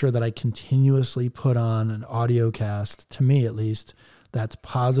 and make sure that I continuously put on an audio cast, to me at least, that's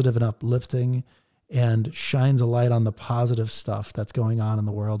positive and uplifting and shines a light on the positive stuff that's going on in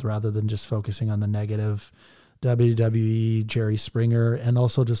the world, rather than just focusing on the negative WWE, Jerry Springer, and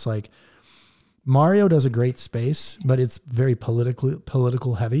also just like Mario does a great space, but it's very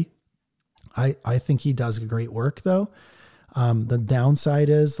political heavy. I think he does great work though. The downside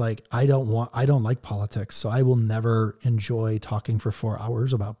is like, I don't like politics. So I will never enjoy talking for 4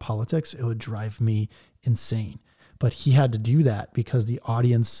 hours about politics. It would drive me insane. But he had to do that because the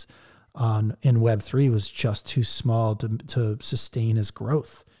audience in Web3 was just too small to sustain his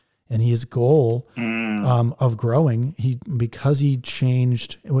growth. And his goal of growing, because he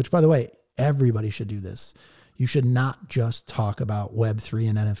changed, which by the way, everybody should do this. You should not just talk about Web3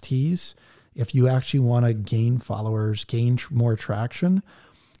 and NFTs. If you actually want to gain followers, gain more traction,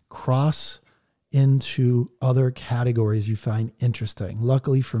 cross into other categories you find interesting.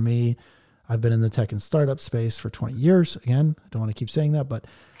 Luckily for me, I've been in the tech and startup space for 20 years. Again, I don't want to keep saying that, but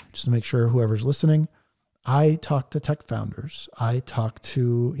just to make sure whoever's listening, I talk to tech founders. I talk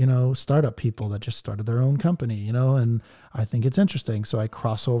to, startup people that just started their own company, and I think it's interesting. So I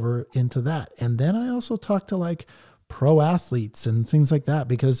cross over into that. And then I also talk to like pro athletes and things like that,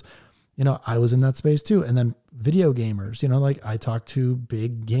 because I was in that space too. And then video gamers, like I talk to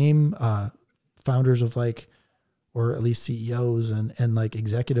big game founders of like, or at least CEOs and like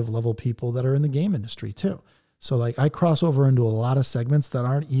executive level people that are in the game industry too. So like I cross over into a lot of segments that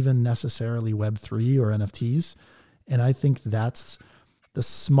aren't even necessarily Web3 or NFTs. And I think that's the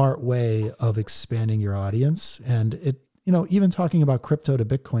smart way of expanding your audience. And it, even talking about crypto to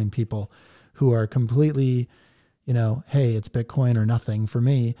Bitcoin people who are completely, hey, it's Bitcoin or nothing for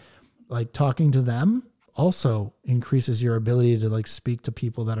me. Like talking to them also increases your ability to like speak to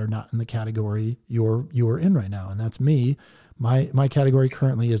people that are not in the category you're in right now. And that's me. My category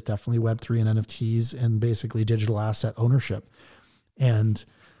currently is definitely Web3 and NFTs and basically digital asset ownership. And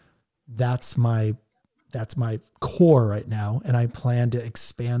that's my core right now. And I plan to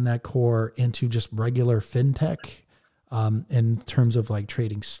expand that core into just regular fintech, in terms of like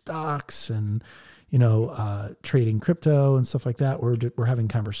trading stocks and, trading crypto and stuff like that. We're having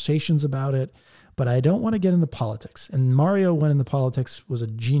conversations about it, but I don't want to get into politics. And Mario went into politics was a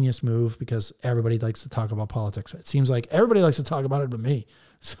genius move because everybody likes to talk about politics. It seems like everybody likes to talk about it but me.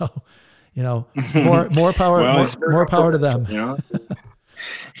 So, more power, Well, more power to them.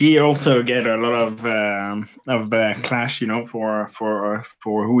 He also get a lot of clash,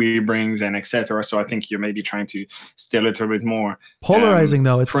 for who he brings and etc. So I think you may be trying to stay a little bit more polarizing,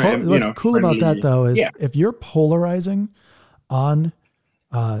 though. It's what's cool about that, though, is if you're polarizing on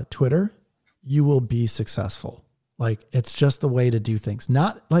Twitter, you will be successful. Like it's just the way to do things.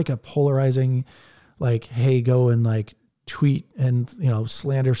 Not like a polarizing, like, hey, go and like tweet and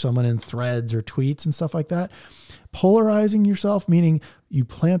slander someone in threads or tweets and stuff like that. Polarizing yourself, meaning you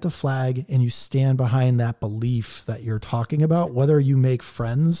plant the flag and you stand behind that belief that you're talking about, whether you make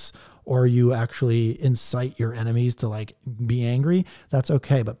friends or you actually incite your enemies to like be angry, that's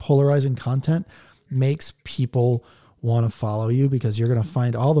okay. But polarizing content makes people want to follow you because you're going to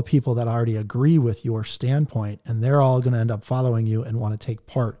find all the people that already agree with your standpoint and they're all going to end up following you and want to take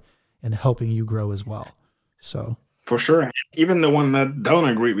part in helping you grow as well. So for sure. Even the one that don't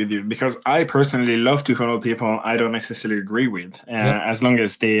agree with you, because I personally love to follow people I don't necessarily agree with, as long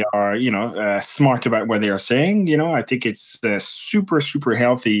as they are, smart about what they are saying. I think it's super, super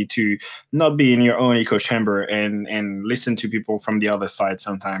healthy to not be in your own echo chamber and listen to people from the other side.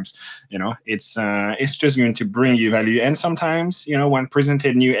 Sometimes, it's just going to bring you value. And sometimes, when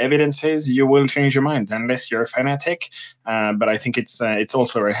presented new evidences, you will change your mind unless you're a fanatic. But I think it's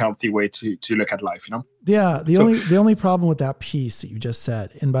also a healthy way to look at life. Yeah. The only problem with that piece that you just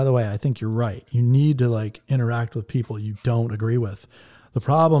said, and by the way, I think you're right. You need to like interact with people you don't agree with. The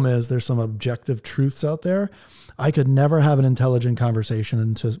problem is there's some objective truths out there. I could never have an intelligent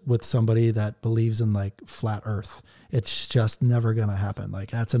conversation with somebody that believes in like flat earth. It's just never going to happen.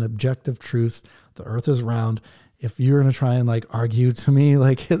 Like that's an objective truth. The earth is round. If you're going to try and like argue to me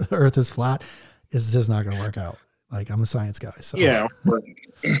like the earth is flat, it's just not going to work out. Like I'm a science guy. So Yeah,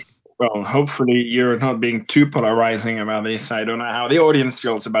 well, hopefully you're not being too polarizing about this. I don't know how the audience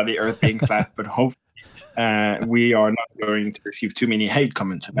feels about the Earth being flat, but hopefully we are not going to receive too many hate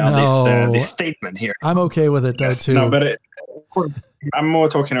comments about this no, statement here. I'm okay with it though Yes, no, too. but of course, I'm more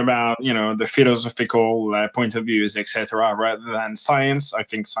talking about the philosophical point of views, etc., rather than science. I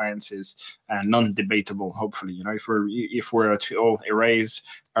think science is non-debatable. Hopefully, if we're to all erase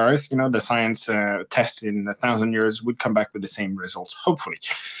Earth, the science test in 1,000 years would come back with the same results. Hopefully,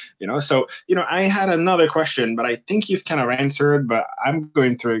 So I had another question, but I think you've kind of answered. But I'm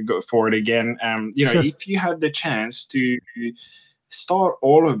going to go for it again. Sure. If you had the chance to start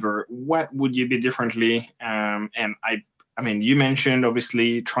all over, what would you be differently? And I mean, you mentioned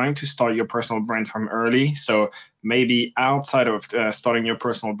obviously trying to start your personal brand from early. So maybe outside of starting your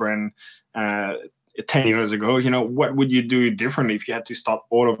personal brand 10 years ago, what would you do differently if you had to start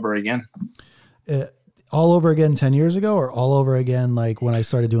all over again? Uh, all over again 10 years ago or all over again like when I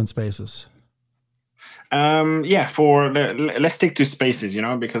started doing spaces? Yeah, let's stick to spaces,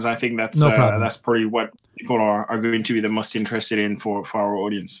 because I think No problem. that's probably what people are going to be the most interested in for our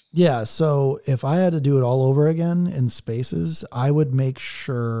audience. Yeah. So if I had to do it all over again in spaces, I would make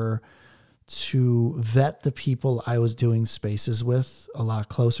sure to vet the people I was doing spaces with a lot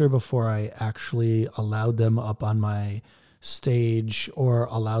closer before I actually allowed them up on my stage or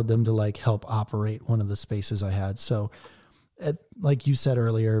allowed them to like help operate one of the spaces I had. So, like you said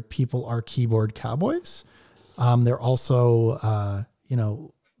earlier, people are keyboard cowboys. They're also,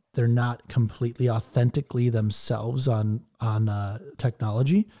 they're not completely authentically themselves on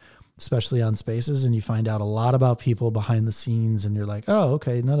technology, especially on spaces. And you find out a lot about people behind the scenes, and you're like, oh,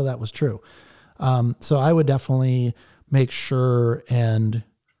 okay, none of that was true. So I would definitely make sure, and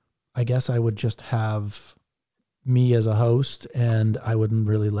I guess I would just have me as a host, and I wouldn't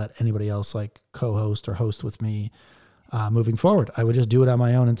really let anybody else like co-host or host with me moving forward. I would just do it on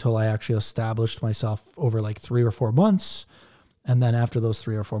my own until I actually established myself over like 3 or 4 months. And then after those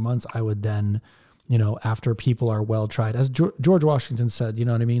 3 or 4 months, I would then, after people are well tried, as George Washington said, you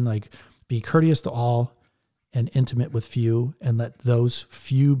know what I mean? Like be courteous to all and intimate with few, and let those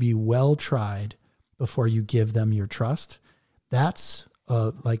few be well tried before you give them your trust. That's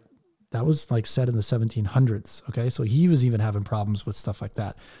like, that was like said in the 1700s. Okay. So he was even having problems with stuff like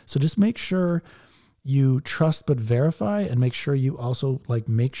that. So just make sure you trust but verify, and make sure you also like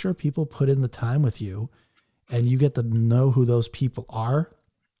make sure people put in the time with you and you get to know who those people are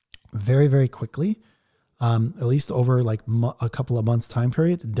very, very quickly. At least over like a couple of months time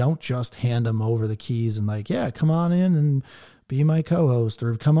period. Don't just hand them over the keys and like, yeah, come on in and be my co-host,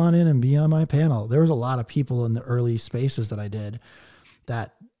 or come on in and be on my panel. There was a lot of people in the early spaces that I did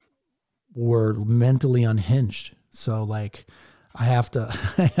that were mentally unhinged. So like I have to,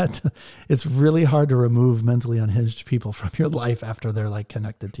 I had to, it's really hard to remove mentally unhinged people from your life after they're like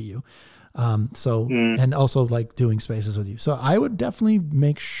connected to you. Mm, And also like doing spaces with you. So I would definitely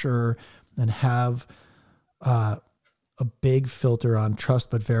make sure and have uh, a big filter on trust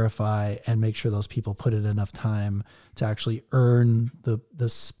but verify, and make sure those people put in enough time to actually earn the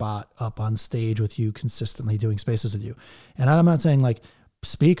spot up on stage with you, consistently doing spaces with you. And I'm not saying like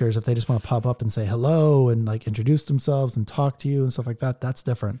speakers, if they just want to pop up and say hello and like introduce themselves and talk to you and stuff like that, that's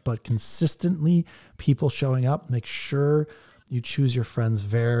different. But consistently people showing up, make sure you choose your friends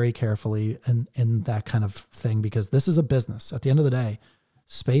very carefully and that kind of thing, because this is a business. At the end of the day,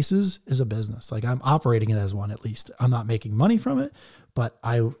 spaces is a business. Like I'm operating it as one, at least. I'm not making money from it, but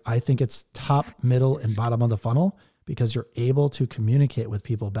I think it's top, middle, and bottom of the funnel, because you're able to communicate with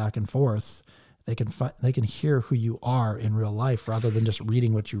people back and forth. They can hear who you are in real life rather than just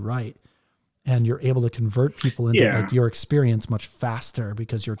reading what you write. And you're able to convert people into yeah. like your experience much faster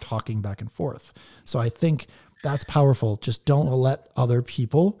because you're talking back and forth. So I think that's powerful. Just don't let other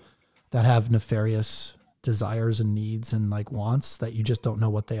people that have nefarious desires and needs and like wants that you just don't know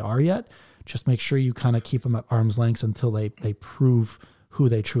what they are yet. Just make sure you kind of keep them at arm's length until they prove who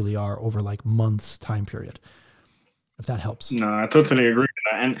they truly are over like months time period, if that helps. No, I totally agree with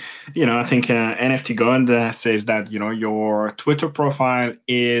that. And, I think NFT God says that, your Twitter profile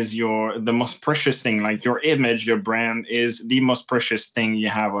is the most precious thing. Like your image, your brand is the most precious thing you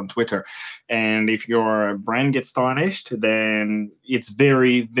have on Twitter. And if your brand gets tarnished, then it's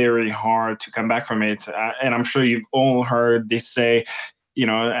very, very hard to come back from it. And I'm sure you've all heard this say,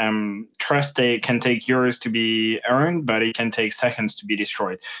 trust can take years to be earned, but it can take seconds to be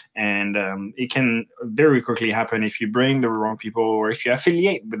destroyed. And it can very quickly happen if you bring the wrong people, or if you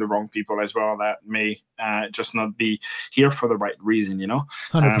affiliate with the wrong people as well, that may just not be here for the right reason.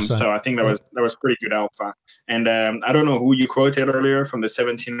 100%. So I think that Yep. was pretty good alpha. And I don't know who you quoted earlier from the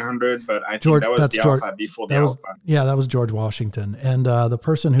 1700, but I think George, that was that's the George. alpha before the That was, alpha. yeah, that was George Washington. And George. the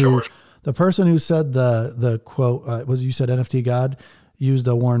person who said the quote was, you said NFT God used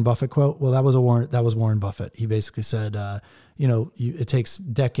a Warren Buffett quote. Well, that was Warren Buffett. He basically said, it takes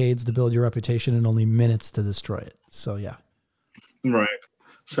decades to build your reputation and only minutes to destroy it. So yeah. Right.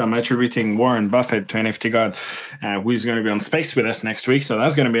 So I'm attributing Warren Buffett to NFT God, who's going to be on space with us next week. So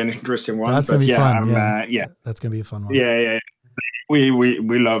that's going to be an interesting one. That's going to But be yeah, fun. Yeah. yeah, That's going to be a fun one. yeah.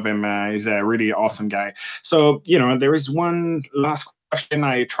 We love him. He's a really awesome guy. So there is one last question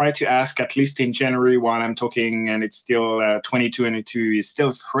I try to ask at least in January while I'm talking, and it's still 2022 is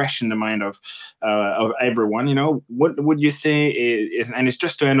still fresh in the mind of everyone. What would you say is, and it's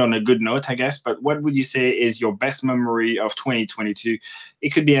just to end on a good note, I guess. But what would you say is your best memory of 2022?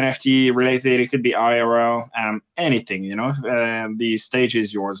 It could be NFT related, it could be IRL, anything. The stage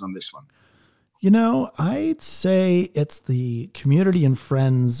is yours on this one. I'd say it's the community and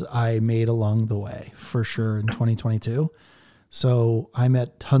friends I made along the way for sure in 2022. So I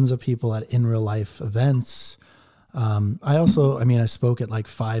met tons of people at in real life events. I spoke at like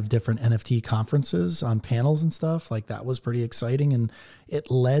 5 different NFT conferences on panels and stuff. Like that was pretty exciting. And it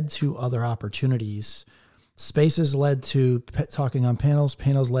led to other opportunities. Spaces led to talking on panels.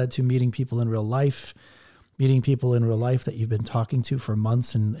 Panels led to meeting people in real life. Meeting people in real life that you've been talking to for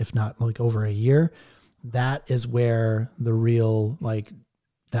months and if not like over a year. That is where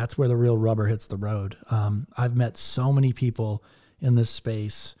that's where the real rubber hits the road. I've met so many people in this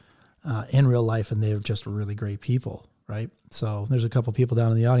space in real life, and they're just really great people, right? So there's a couple people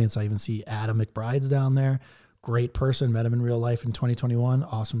down in the audience. I even see Adam McBride's down there. Great person. Met him in real life in 2021.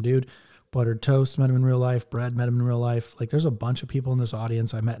 Awesome dude. Buttered Toast, met him in real life. Brad, met him in real life. Like there's a bunch of people in this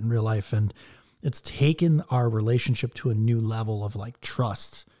audience I met in real life, and it's taken our relationship to a new level of like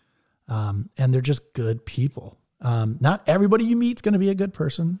trust. And they're just good people. Not everybody you meet is going to be a good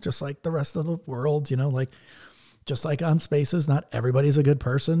person, just like the rest of the world, just like on spaces, not everybody's a good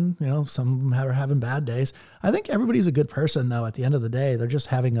person. Some of them are having bad days. I think everybody's a good person though. At the end of the day, they're just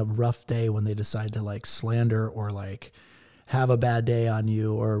having a rough day when they decide to like slander or like have a bad day on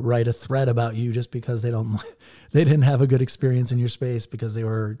you or write a thread about you just because they didn't have a good experience in your space because they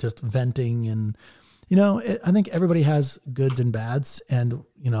were just venting. And, I think everybody has goods and bads, and,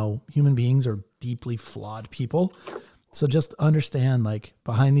 human beings are deeply flawed people. So just understand, like,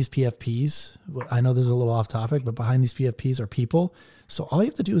 behind these PFPs, I know this is a little off topic, but behind these PFPs are people. So all you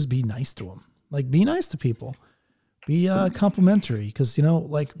have to do is be nice to them. Like, be nice to people. Be complimentary, because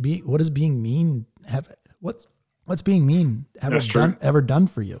what does being mean have? What's being mean ever done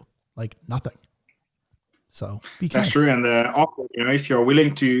for you? Like nothing. So be kind. That's true. And also, if you're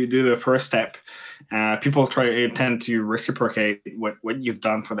willing to do the first step, people tend to reciprocate what you've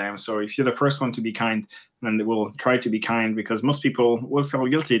done for them. So if you're the first one to be kind, then they will try to be kind, because most people will feel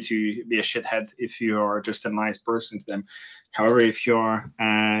guilty to be a shithead if you are just a nice person to them. However, if you're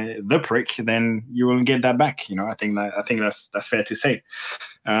the prick, then you will get that back. I think that's fair to say.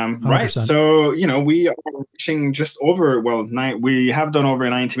 Right. So, we are reaching just over, we have done over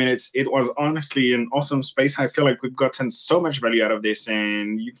 90 minutes. It was honestly an awesome space. I feel like we've gotten so much value out of this,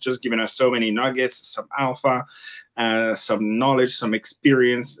 and you've just given us so many nuggets, some alpha, some knowledge, some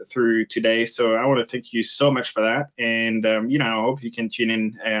experience through today. So I want to thank you so much for that. And, I hope you can tune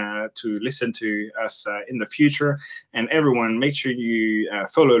in to listen to us in the future. And everyone, make sure you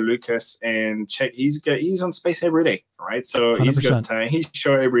follow Lucas and check. He's on space every day, right? So 100%. He's got his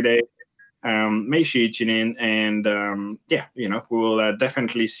show every day. Make sure you tune in, and we will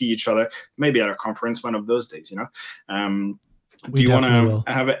definitely see each other, maybe at a conference one of those days. Do you want to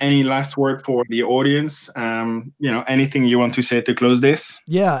have any last word for the audience? Anything you want to say to close this?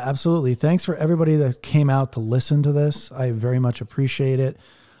 Yeah, absolutely. Thanks for everybody that came out to listen to this. I very much appreciate it.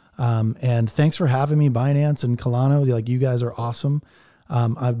 And thanks for having me, Binance and Kalano. Like, you guys are awesome.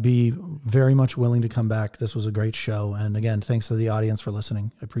 I'd be very much willing to come back. This was a great show. And again, thanks to the audience for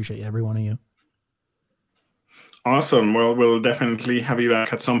listening. I appreciate every one of you. Awesome. Well, we'll definitely have you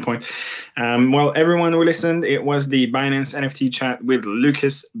back at some point. Well, everyone who listened, it was the Binance NFT chat with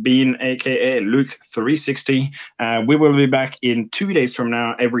Lucas Bean, aka Luke360. We will be back in 2 days from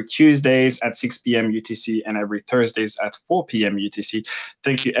now, every Tuesdays at 6 p.m. UTC and every Thursdays at 4 p.m. UTC.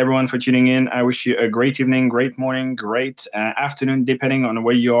 Thank you, everyone, for tuning in. I wish you a great evening, great morning, great afternoon, depending on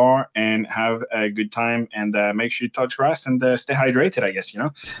where you are, and have a good time. And make sure you touch grass and stay hydrated, I guess.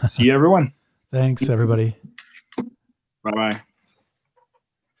 See you, everyone. Thanks, everybody. Bye bye.